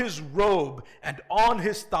 On his robe and on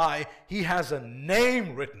his thigh he has a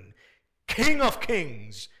name written, King of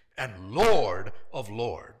Kings and Lord of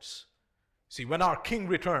Lords. See, when our King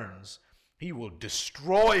returns, he will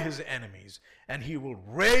destroy his enemies and he will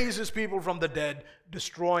raise his people from the dead,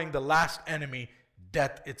 destroying the last enemy,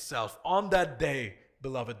 death itself. On that day,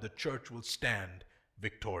 beloved, the church will stand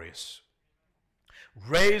victorious,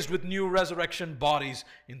 raised with new resurrection bodies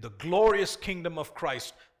in the glorious kingdom of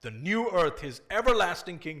Christ, the new earth, his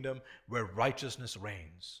everlasting kingdom where righteousness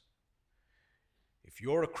reigns. If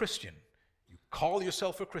you're a Christian, you call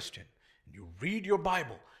yourself a Christian, and you read your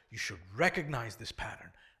Bible, you should recognize this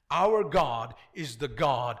pattern. Our God is the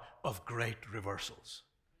God of great reversals.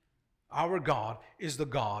 Our God is the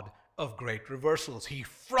God of great reversals. He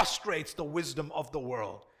frustrates the wisdom of the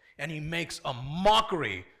world, and he makes a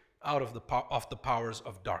mockery out of the powers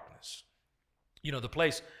of darkness. You know, the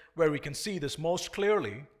place where we can see this most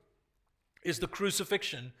clearly is the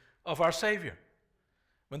crucifixion of our Savior.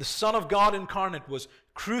 When the Son of God incarnate was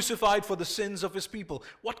crucified for the sins of his people,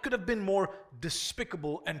 what could have been more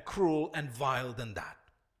despicable and cruel and vile than that?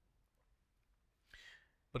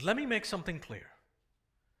 But let me make something clear.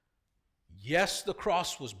 Yes, the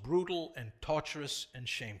cross was brutal and torturous and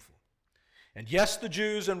shameful. And yes, the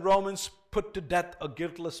Jews and Romans put to death a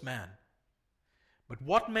guiltless man. But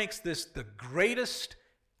what makes this the greatest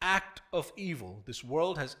act of evil this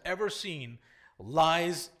world has ever seen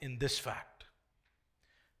lies in this fact,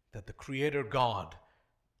 that the Creator God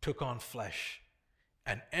took on flesh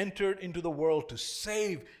and entered into the world to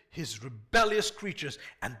save his rebellious creatures,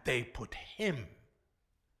 and they put him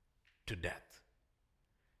to death,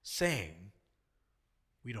 saying,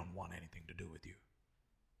 "We don't want anything to do with you."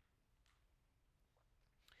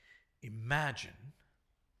 Imagine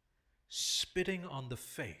spitting on the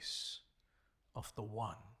face of the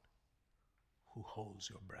one who holds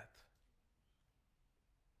your breath.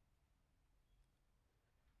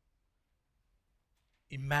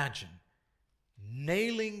 Imagine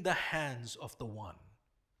nailing the hands of the one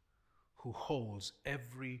who holds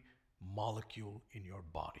every molecule in your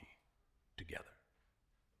body together.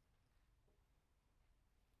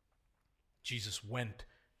 Jesus went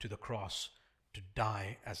to the cross to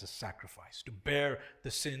die as a sacrifice, to bear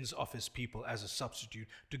the sins of his people as a substitute,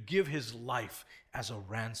 to give his life as a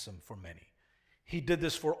ransom for many. He did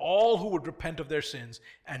this for all who would repent of their sins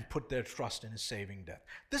and put their trust in his saving death.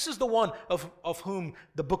 This is the one of whom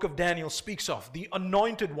the book of Daniel speaks of, the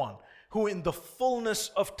anointed one, who in the fullness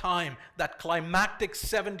of time, that climactic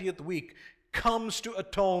 70th week, comes to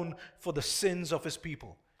atone for the sins of his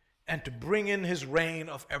people and to bring in his reign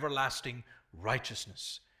of everlasting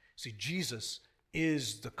righteousness. See, Jesus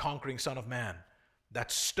is the conquering Son of Man,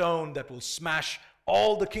 that stone that will smash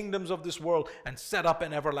all the kingdoms of this world and set up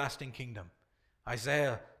an everlasting kingdom.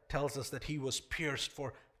 Isaiah tells us that he was pierced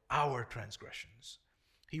for our transgressions.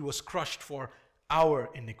 He was crushed for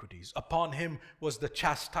our iniquities. Upon him was the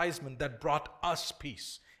chastisement that brought us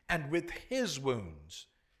peace, and with his wounds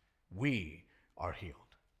we are healed.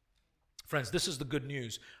 Friends, this is the good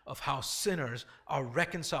news of how sinners are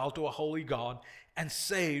reconciled to a holy God and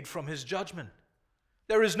saved from his judgment.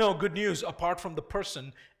 There is no good news apart from the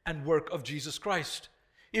person and work of Jesus Christ.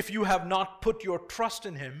 If you have not put your trust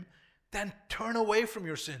in him, then turn away from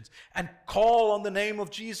your sins and call on the name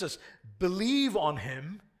of Jesus. Believe on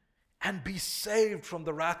him and be saved from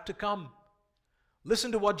the wrath to come.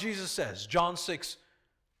 Listen to what Jesus says, John 6,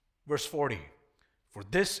 verse 40. "For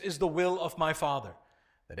this is the will of my Father,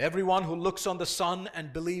 that everyone who looks on the Son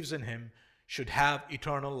and believes in him should have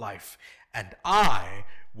eternal life, and I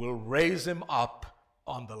will raise him up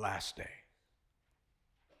on the last day."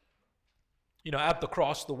 You know, at the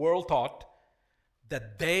cross, the world thought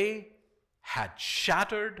that they had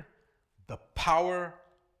shattered the power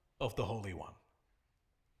of the Holy One.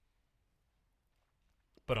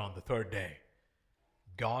 But on the third day,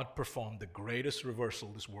 God performed the greatest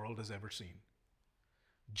reversal this world has ever seen.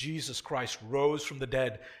 Jesus Christ rose from the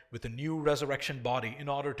dead with a new resurrection body in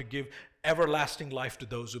order to give everlasting life to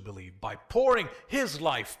those who believe. By pouring his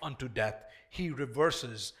life unto death, he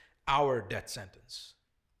reverses our death sentence.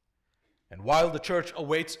 And while the church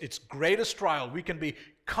awaits its greatest trial, we can be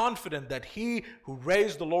confident that he who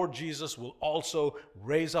raised the Lord Jesus will also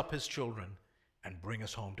raise up his children and bring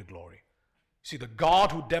us home to glory. See, the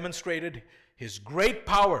God who demonstrated his great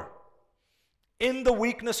power in the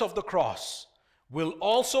weakness of the cross will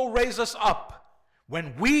also raise us up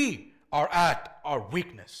when we are at our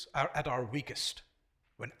weakness, at our weakest,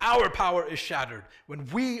 when our power is shattered, when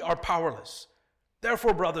we are powerless.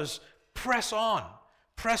 Therefore, brothers, press on.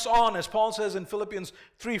 Press on, as Paul says in Philippians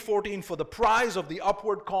 3:14, for the prize of the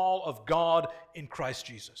upward call of God in Christ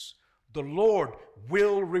Jesus. The Lord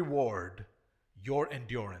will reward your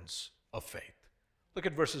endurance of faith. Look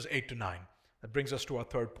at verses 8 to 9. That brings us to our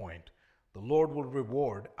third point. The Lord will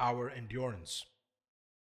reward our endurance.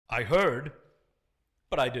 I heard,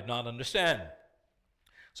 but I did not understand.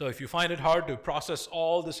 So if you find it hard to process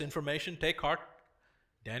all this information, take heart.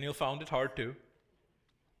 Daniel found it hard too.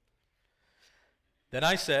 Then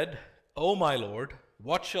I said, "O my Lord,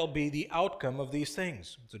 what shall be the outcome of these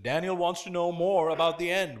things?" So Daniel wants to know more about the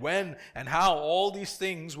end, when and how all these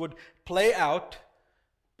things would play out.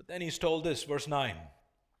 But then he's told this, verse 9.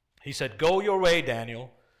 He said, "Go your way,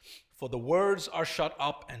 Daniel, for the words are shut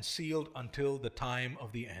up and sealed until the time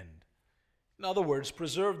of the end." In other words,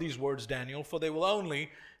 preserve these words, Daniel, for they will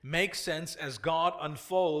only make sense as God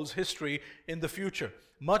unfolds history in the future.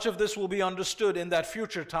 Much of this will be understood in that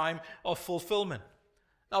future time of fulfillment.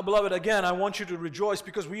 Now, beloved, again, I want you to rejoice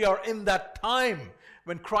because we are in that time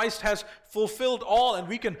when Christ has fulfilled all and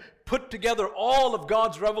we can put together all of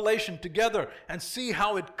God's revelation together and see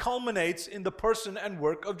how it culminates in the person and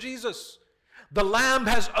work of Jesus. The Lamb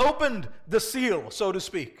has opened the seal, so to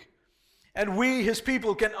speak. And we, His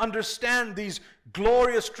people, can understand these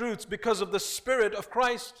glorious truths because of the Spirit of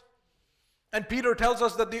Christ. And Peter tells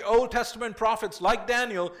us that the Old Testament prophets, like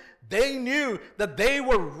Daniel, they knew that they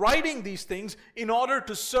were writing these things in order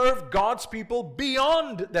to serve God's people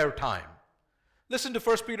beyond their time. Listen to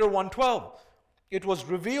 1 Peter 1:12. It was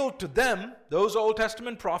revealed to them, those Old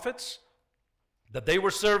Testament prophets, that they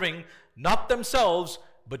were serving not themselves,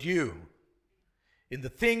 but you, in the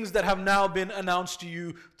things that have now been announced to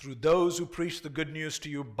you through those who preach the good news to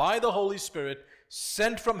you by the Holy Spirit,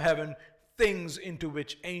 sent from heaven, things into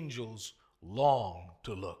which angels long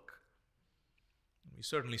to look. We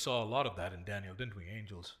certainly saw a lot of that in Daniel, didn't we?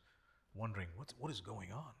 Angels wondering, what is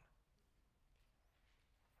going on?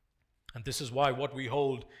 And this is why what we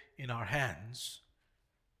hold in our hands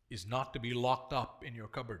is not to be locked up in your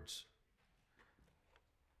cupboards.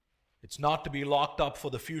 It's not to be locked up for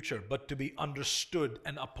the future, but to be understood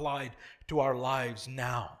and applied to our lives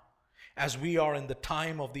now, as we are in the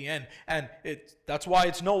time of the end. And that's why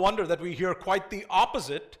it's no wonder that we hear quite the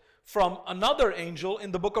opposite from another angel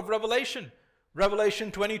in the book of Revelation.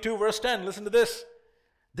 Revelation 22 verse 10, listen to this.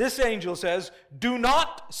 This angel says, "Do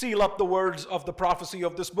not seal up the words of the prophecy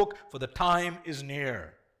of this book, for the time is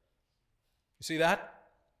near." You see that?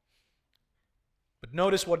 But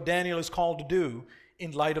notice what Daniel is called to do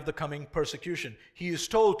in light of the coming persecution. He is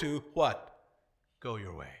told to, what? Go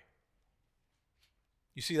your way.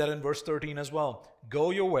 You see that in verse 13 as well.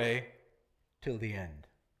 Go your way till the end.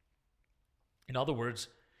 In other words,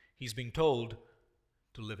 he's being told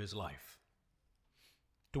to live his life,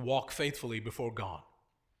 to walk faithfully before God.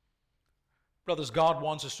 Brothers, God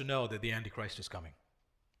wants us to know that the Antichrist is coming,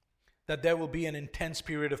 that there will be an intense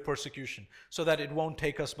period of persecution so that it won't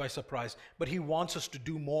take us by surprise. But He wants us to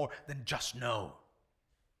do more than just know.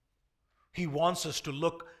 He wants us to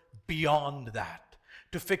look beyond that,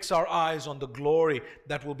 to fix our eyes on the glory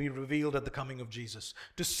that will be revealed at the coming of Jesus,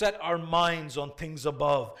 to set our minds on things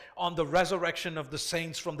above, on the resurrection of the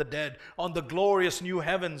saints from the dead, on the glorious new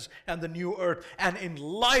heavens and the new earth. And in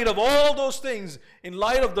light of all those things, in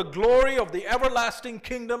light of the glory of the everlasting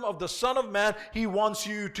kingdom of the Son of Man, He wants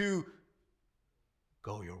you to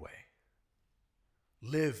go your way.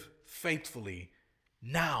 Live faithfully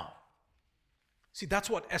now. See, that's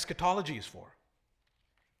what eschatology is for.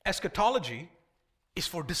 Eschatology is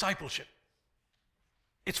for discipleship.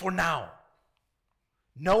 It's for now.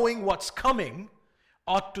 Knowing what's coming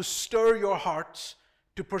ought to stir your hearts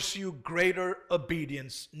to pursue greater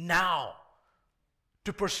obedience now,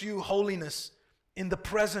 to pursue holiness in the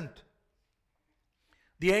present.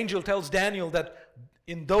 The angel tells Daniel that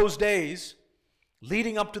in those days,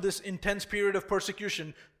 leading up to this intense period of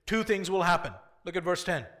persecution, two things will happen. Look at verse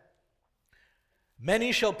 10.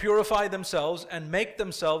 Many shall purify themselves and make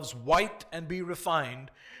themselves white and be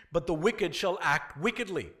refined, but the wicked shall act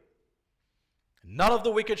wickedly. None of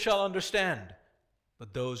the wicked shall understand,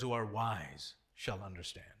 but those who are wise shall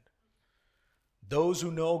understand. Those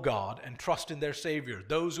who know God and trust in their Savior,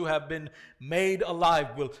 those who have been made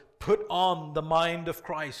alive, will put on the mind of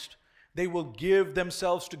Christ. They will give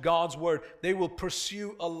themselves to God's word. They will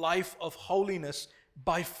pursue a life of holiness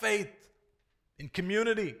by faith, in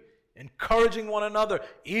community, encouraging one another,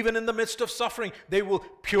 even in the midst of suffering. They will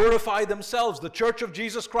purify themselves. The Church of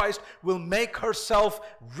Jesus Christ will make herself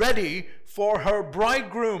ready for her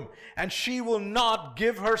bridegroom, and she will not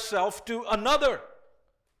give herself to another,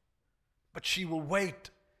 but she will wait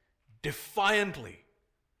defiantly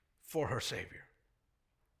for her Savior.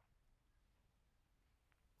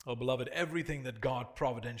 Oh, beloved, everything that God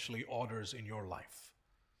providentially orders in your life,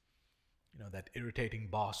 that irritating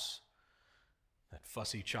boss, that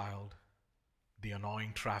fussy child, the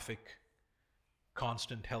annoying traffic,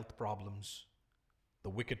 constant health problems, the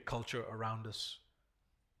wicked culture around us,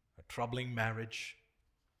 a troubling marriage,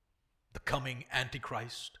 the coming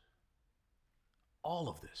Antichrist, all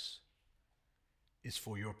of this is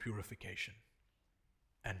for your purification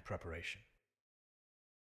and preparation.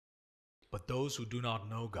 But those who do not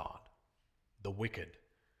know God, the wicked,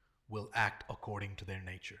 will act according to their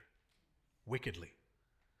nature, wickedly.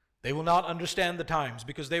 They will not understand the times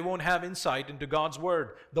because they won't have insight into God's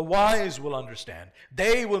word. The wise will understand.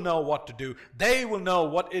 They will know what to do. They will know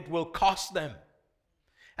what it will cost them.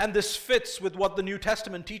 And this fits with what the New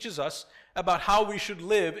Testament teaches us about how we should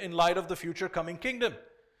live in light of the future coming kingdom.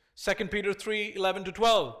 2 Peter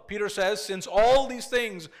 3:11-12. Peter says, since all these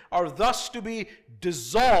things are thus to be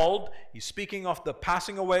dissolved, he's speaking of the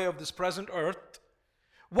passing away of this present earth,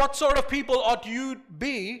 What sort of people ought you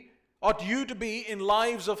to be in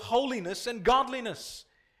lives of holiness and godliness,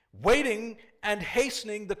 waiting and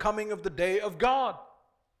hastening the coming of the day of God?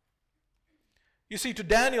 You see, to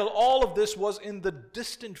Daniel, all of this was in the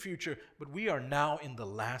distant future, but we are now in the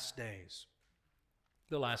last days.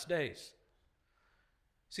 The last days.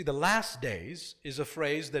 See, the last days is a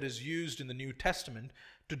phrase that is used in the New Testament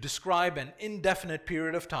to describe an indefinite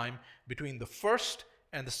period of time between the first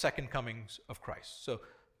and the second comings of Christ. So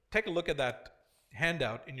take a look at that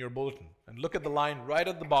handout in your bulletin and look at the line right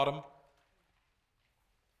at the bottom. It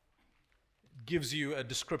gives you a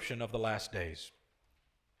description of the last days.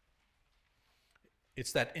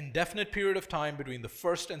 It's that indefinite period of time between the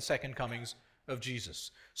first and second comings of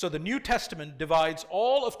Jesus. So the New Testament divides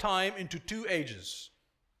all of time into two ages.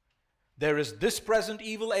 There is this present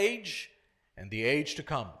evil age and the age to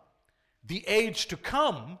come. The age to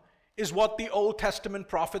come is what the Old Testament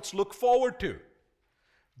prophets look forward to.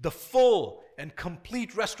 The full and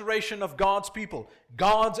complete restoration of God's people,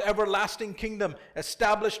 God's everlasting kingdom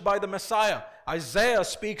established by the Messiah. Isaiah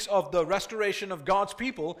speaks of the restoration of God's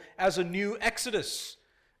people as a new exodus,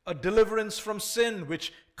 a deliverance from sin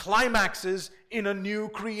which climaxes in a new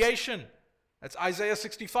creation. That's Isaiah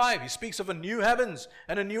 65. He speaks of a new heavens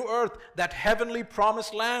and a new earth, that heavenly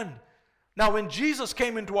promised land. Now, when Jesus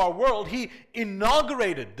came into our world, he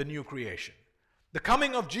inaugurated the new creation. The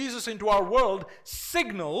coming of Jesus into our world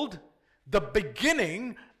signaled the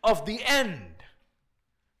beginning of the end.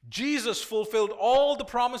 Jesus fulfilled all the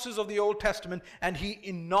promises of the Old Testament, and he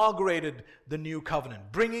inaugurated the new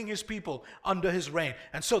covenant, bringing his people under his reign.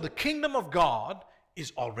 And so the kingdom of God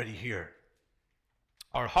is already here.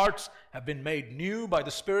 Our hearts have been made new by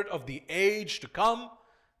the Spirit of the age to come,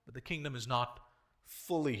 but the kingdom is not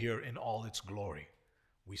fully here in all its glory.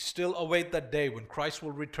 We still await that day when Christ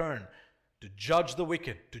will return to judge the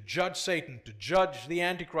wicked, to judge Satan, to judge the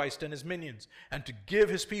Antichrist and his minions, and to give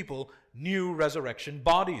his people new resurrection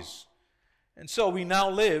bodies. And so we now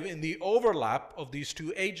live in the overlap of these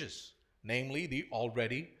two ages, namely the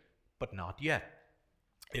already but not yet.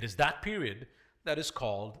 It is that period that is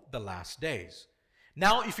called the last days.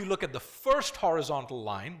 Now, if you look at the first horizontal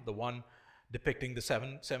line, the one depicting the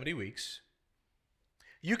 70 weeks,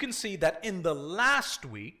 you can see that in the last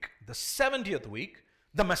week, the 70th week,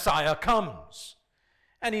 the Messiah comes,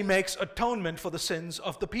 and he makes atonement for the sins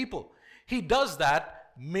of the people. He does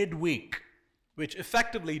that midweek, which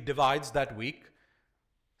effectively divides that week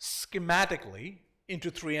schematically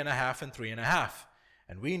into 3.5 and 3.5.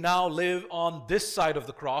 And we now live on this side of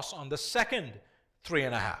the cross on the second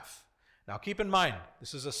 3.5. Now keep in mind,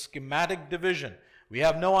 this is a schematic division. We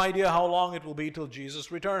have no idea how long it will be till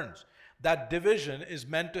Jesus returns. That division is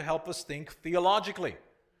meant to help us think theologically.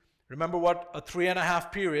 Remember what a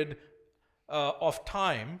 3.5 period of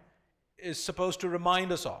time is supposed to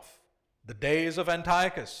remind us of. The days of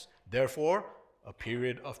Antiochus, therefore, a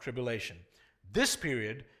period of tribulation. This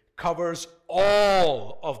period covers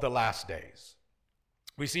all of the last days.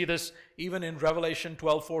 We see this even in Revelation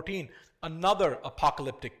 12:14, another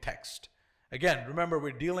apocalyptic text. Again, remember,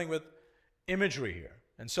 we're dealing with imagery here.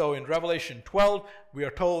 And so in Revelation 12, we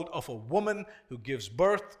are told of a woman who gives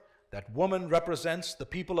birth. That woman represents the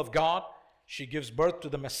people of God. She gives birth to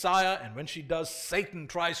the Messiah, and when she does, Satan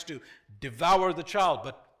tries to devour the child,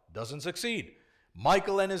 but doesn't succeed.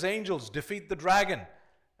 Michael and his angels defeat the dragon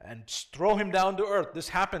and throw him down to earth. This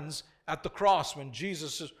happens at the cross when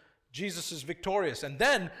Jesus is victorious. And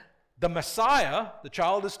then the Messiah, the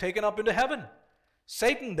child, is taken up into heaven.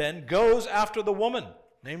 Satan then goes after the woman,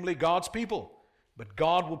 namely God's people. But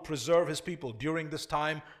God will preserve his people during this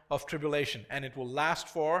time of tribulation, and it will last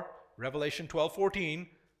for, Revelation 12:14,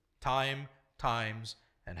 time, times,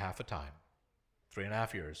 and half a time.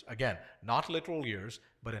 3.5 years. Again, not literal years,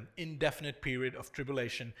 but an indefinite period of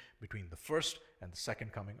tribulation between the first and the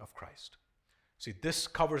second coming of Christ. See, this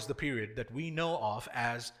covers the period that we know of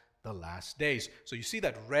as the last days. So you see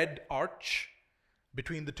that red arch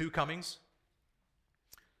between the two comings?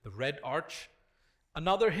 The red arch.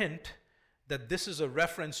 Another hint that this is a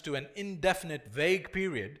reference to an indefinite, vague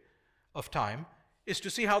period of time is to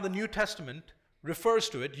see how the New Testament refers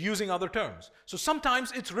to it using other terms. So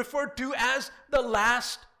sometimes it's referred to as the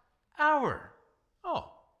last hour.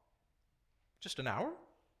 Oh, just an hour?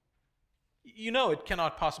 You know it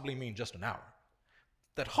cannot possibly mean just an hour.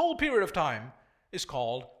 That whole period of time is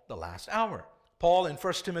called the last hour. Paul in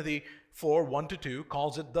 1 Timothy 4:1-2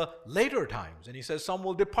 calls it the later times, and he says some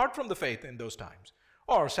will depart from the faith in those times.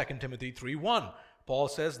 Or 2 Timothy 3:1, Paul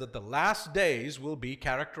says that the last days will be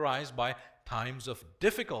characterized by times of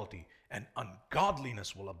difficulty, and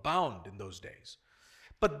ungodliness will abound in those days.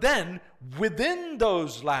 But then, within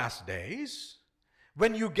those last days,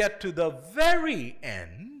 When you get to the very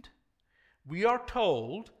end, we are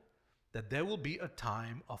told that there will be a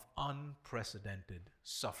time of unprecedented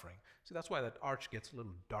suffering. See, that's why that arch gets a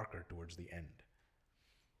little darker towards the end.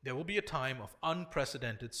 There will be a time of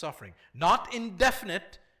unprecedented suffering. Not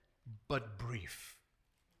indefinite, but brief.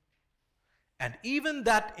 And even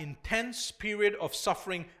that intense period of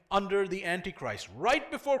suffering under the Antichrist, right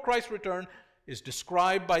before Christ's return, is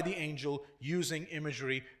described by the angel using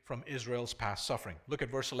imagery from Israel's past suffering. Look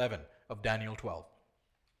at verse 11 of Daniel 12.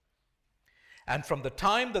 And from the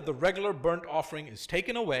time that the regular burnt offering is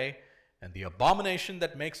taken away, and the abomination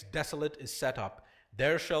that makes desolate is set up,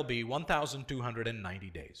 there shall be 1,290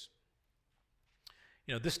 days.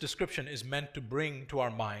 This description is meant to bring to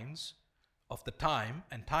our minds of the time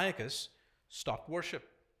Antiochus stopped worship.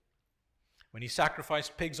 When he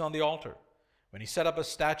sacrificed pigs on the altar, when he set up a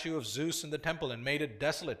statue of Zeus in the temple and made it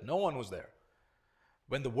desolate, no one was there.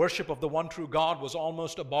 When the worship of the one true God was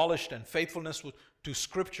almost abolished and faithfulness to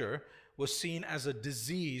Scripture was seen as a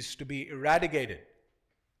disease to be eradicated.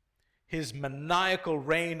 His maniacal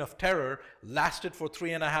reign of terror lasted for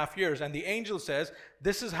 3.5 years, and the angel says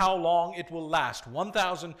this is how long it will last,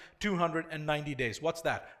 1,290 days. What's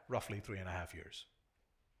that? Roughly 3.5 years.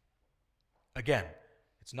 Again,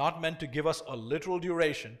 it's not meant to give us a literal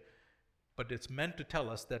duration, but it's meant to tell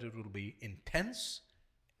us that it will be intense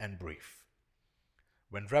and brief.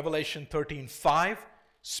 When Revelation 13:5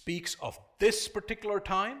 speaks of this particular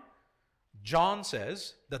time, John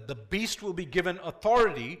says that the beast will be given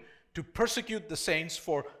authority to persecute the saints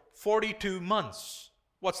for 42 months.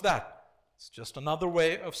 What's that? It's just another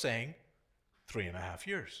way of saying 3.5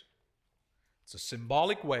 years. It's a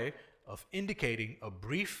symbolic way of indicating a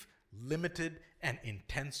brief, limited, and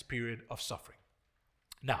intense period of suffering.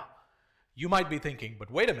 Now, you might be thinking, but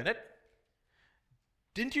wait a minute.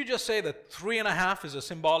 Didn't you just say that 3.5 is a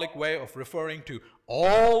symbolic way of referring to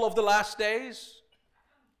all of the last days?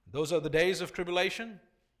 Those are the days of tribulation?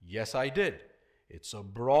 Yes, I did. It's a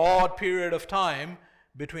broad period of time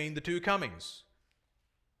between the two comings.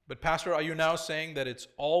 But Pastor, are you now saying that it's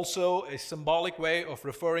also a symbolic way of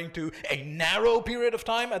referring to a narrow period of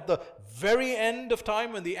time at the very end of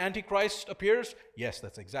time when the Antichrist appears? Yes,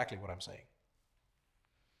 that's exactly what I'm saying.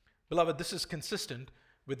 Beloved, this is consistent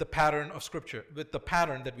with the pattern of Scripture, with the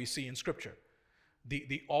pattern that we see in Scripture.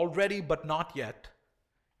 The already but not yet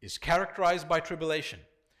is characterized by tribulation.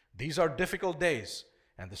 These are difficult days,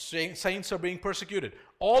 and the saints are being persecuted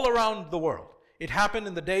all around the world. It happened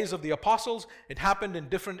in the days of the apostles. It happened in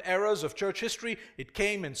different eras of church history. It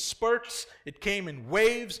came in spurts. It came in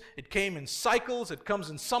waves. It came in cycles. It comes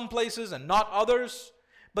in some places and not others.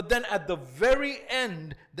 But then at the very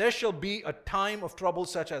end, there shall be a time of trouble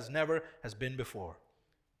such as never has been before.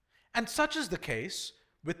 And such is the case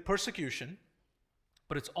with persecution,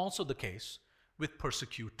 but it's also the case with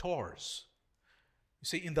persecutors. You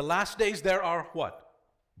see, in the last days there are what?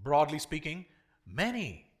 Broadly speaking,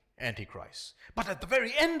 many antichrists. But at the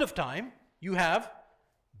very end of time, you have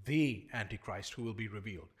the Antichrist who will be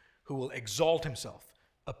revealed, who will exalt himself,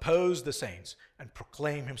 oppose the saints, and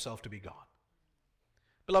proclaim himself to be God.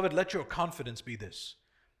 Beloved, let your confidence be this,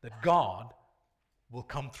 that God will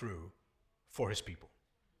come through for his people.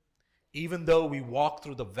 Even though we walk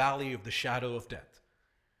through the valley of the shadow of death,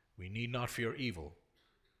 we need not fear evil,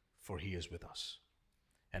 for he is with us.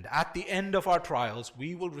 And at the end of our trials,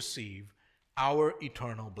 we will receive our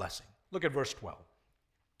eternal blessing. Look at verse 12.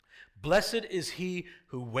 Blessed is he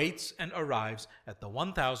who waits and arrives at the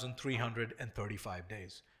 1,335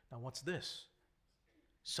 days. Now what's this?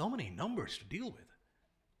 So many numbers to deal with.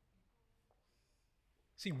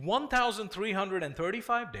 See,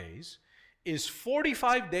 1,335 days is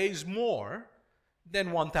 45 days more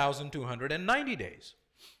than 1,290 days.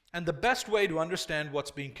 And the best way to understand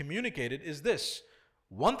what's being communicated is this.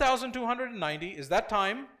 1,290 is that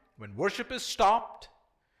time when worship is stopped,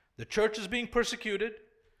 the church is being persecuted,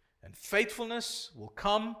 and faithfulness will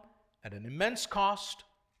come at an immense cost.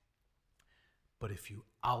 But if you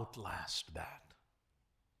outlast that,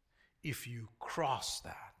 if you cross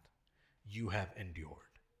that, you have endured.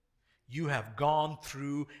 You have gone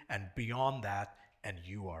through and beyond that, and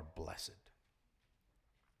you are blessed.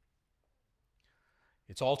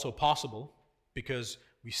 It's also possible, because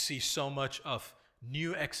we see so much of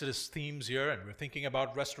new Exodus themes here, and we're thinking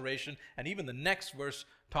about restoration, and even the next verse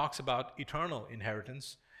talks about eternal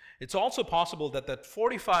inheritance. It's also possible that that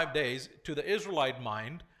 45 days to the Israelite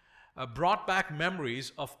mind brought back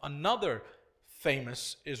memories of another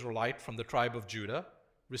famous Israelite from the tribe of Judah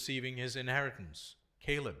receiving his inheritance,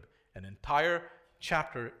 Caleb. An entire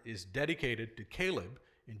chapter is dedicated to Caleb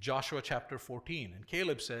in Joshua chapter 14. And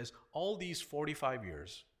Caleb says, all these 45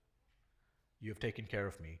 years, You have taken care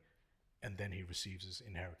of me. And then he receives his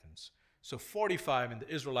inheritance. So 45 in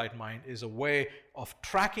the Israelite mind is a way of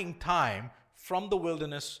tracking time from the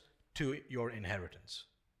wilderness to your inheritance.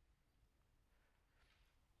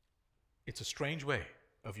 It's a strange way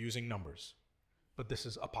of using numbers, but this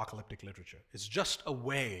is apocalyptic literature. It's just a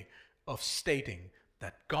way of stating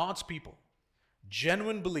that God's people,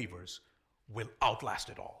 genuine believers, will outlast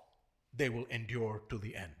it all. They will endure to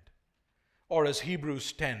the end. Or as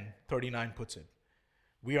Hebrews 10:39 puts it,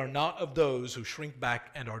 we are not of those who shrink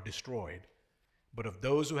back and are destroyed, but of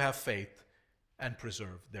those who have faith and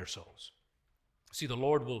preserve their souls. See, the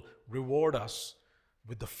Lord will reward us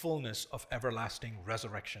with the fullness of everlasting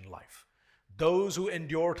resurrection life. Those who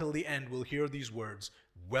endure till the end will hear these words,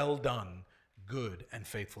 "Well done, good and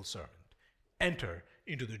faithful servant. Enter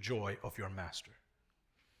into the joy of your master."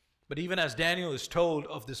 But even as Daniel is told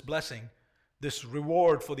of this blessing, this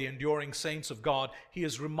reward for the enduring saints of God, he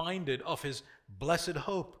is reminded of his blessed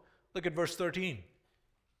hope. Look at verse 13.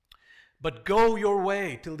 "But go your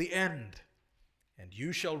way till the end, and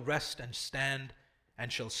you shall rest and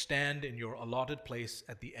shall stand in your allotted place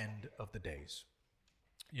at the end of the days."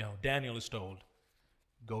 Daniel is told,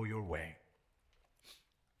 go your way.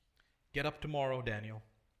 Get up tomorrow, Daniel.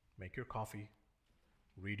 Make your coffee.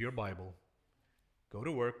 Read your Bible. Go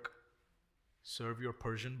to work. Serve your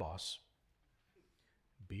Persian boss.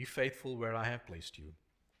 Be faithful where I have placed you.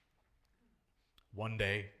 One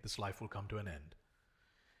day, this life will come to an end,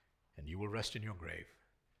 and you will rest in your grave.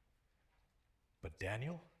 But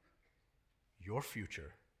Daniel, your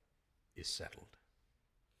future is settled.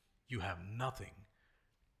 You have nothing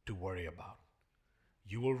to worry about.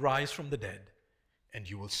 You will rise from the dead, and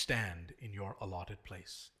you will stand in your allotted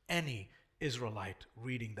place. Any Israelite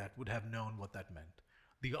reading that would have known what that meant.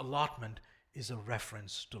 The allotment is a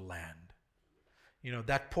reference to land.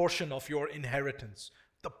 That portion of your inheritance,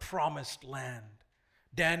 the promised land.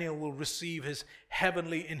 Daniel will receive his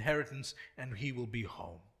heavenly inheritance, and he will be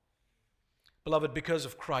home. Beloved, because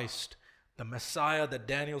of Christ, the Messiah that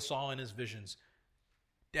Daniel saw in his visions,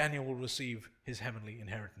 Daniel will receive his heavenly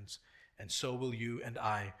inheritance, and so will you and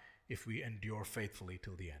I if we endure faithfully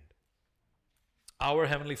till the end. Our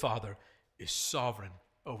Heavenly Father is sovereign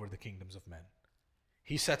over the kingdoms of men.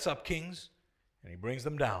 He sets up kings and he brings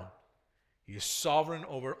them down. He is sovereign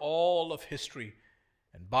over all of history,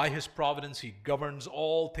 and by his providence he governs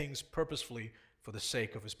all things purposefully for the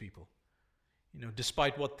sake of his people.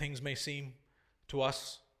 Despite what things may seem to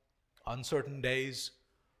us, uncertain days,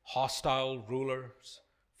 hostile rulers,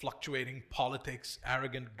 fluctuating politics,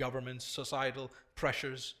 arrogant governments, societal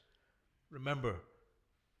pressures, remember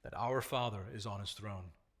that our Father is on his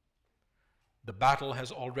throne. The battle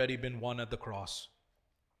has already been won at the cross,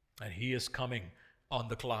 and he is coming on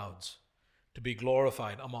the clouds to be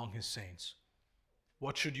glorified among his saints.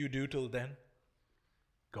 What should you do till then?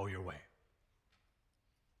 Go your way.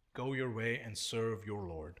 Go your way and serve your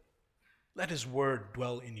Lord. Let his word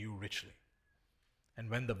dwell in you richly. And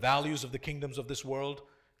when the values of the kingdoms of this world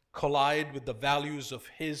collide with the values of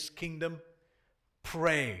his kingdom,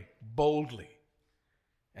 pray boldly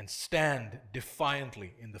and stand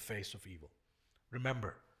defiantly in the face of evil.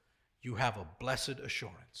 Remember, you have a blessed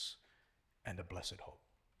assurance and a blessed hope.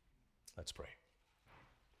 Let's pray.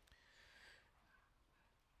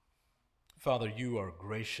 Father, you are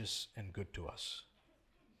gracious and good to us.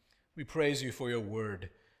 We praise you for your word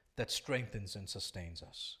that strengthens and sustains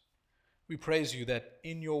us. We praise you that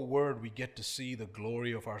in your word we get to see the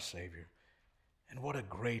glory of our Savior. And what a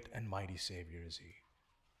great and mighty Savior is he.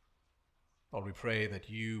 Lord, we pray that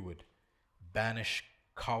you would banish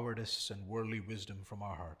cowardice and worldly wisdom from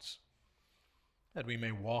our hearts, that we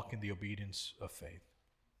may walk in the obedience of faith.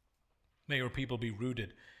 May your people be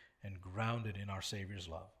rooted and grounded in our Savior's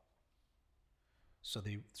love, so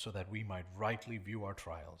that we might rightly view our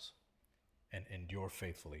trials and endure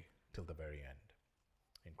faithfully till the very end.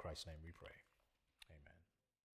 In Christ's name we pray.